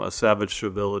poem, a savage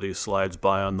servility slides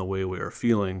by on the way we are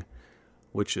feeling,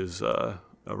 which is a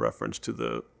reference to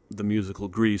the musical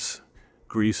Grease.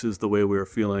 Grease is the way we are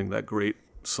feeling, that great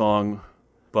song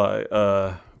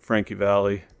by Frankie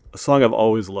Valli, a song I've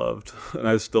always loved, and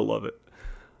I still love it.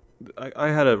 I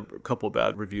had a couple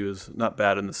bad reviews, not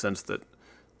bad in the sense that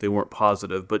they weren't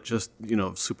positive, but just,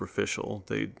 superficial.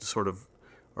 They sort of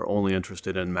are only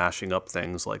interested in mashing up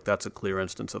things. Like, that's a clear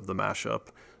instance of the mashup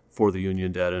For the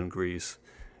Union Dead and Grease.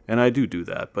 And I do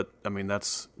that, but,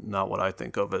 that's not what I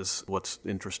think of as what's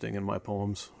interesting in my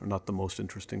poems, or not the most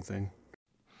interesting thing.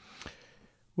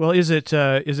 Well, is it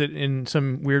in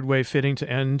some weird way fitting to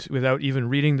end without even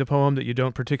reading the poem that you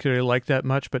don't particularly like that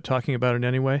much, but talking about it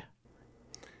anyway?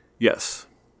 Yes.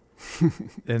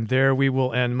 And there we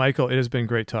will end. Michael, it has been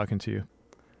great talking to you.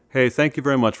 Hey, thank you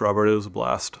very much, Robert. It was a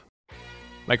blast.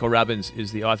 Michael Robbins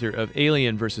is the author of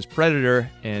Alien vs.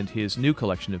 Predator and his new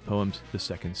collection of poems, The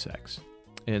Second Sex.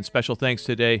 And special thanks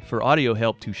today for audio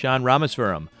help to Sean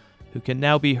Ramaswaram, who can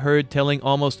now be heard telling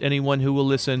almost anyone who will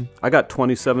listen, I got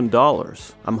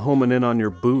 $27. I'm homing in on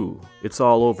your boo. It's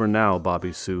all over now,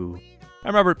 Bobby Sue.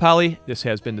 I'm Robert Polly. This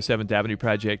has been the 7th Avenue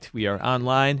Project. We are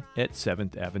online at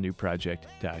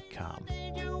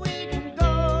 7thavenueproject.com.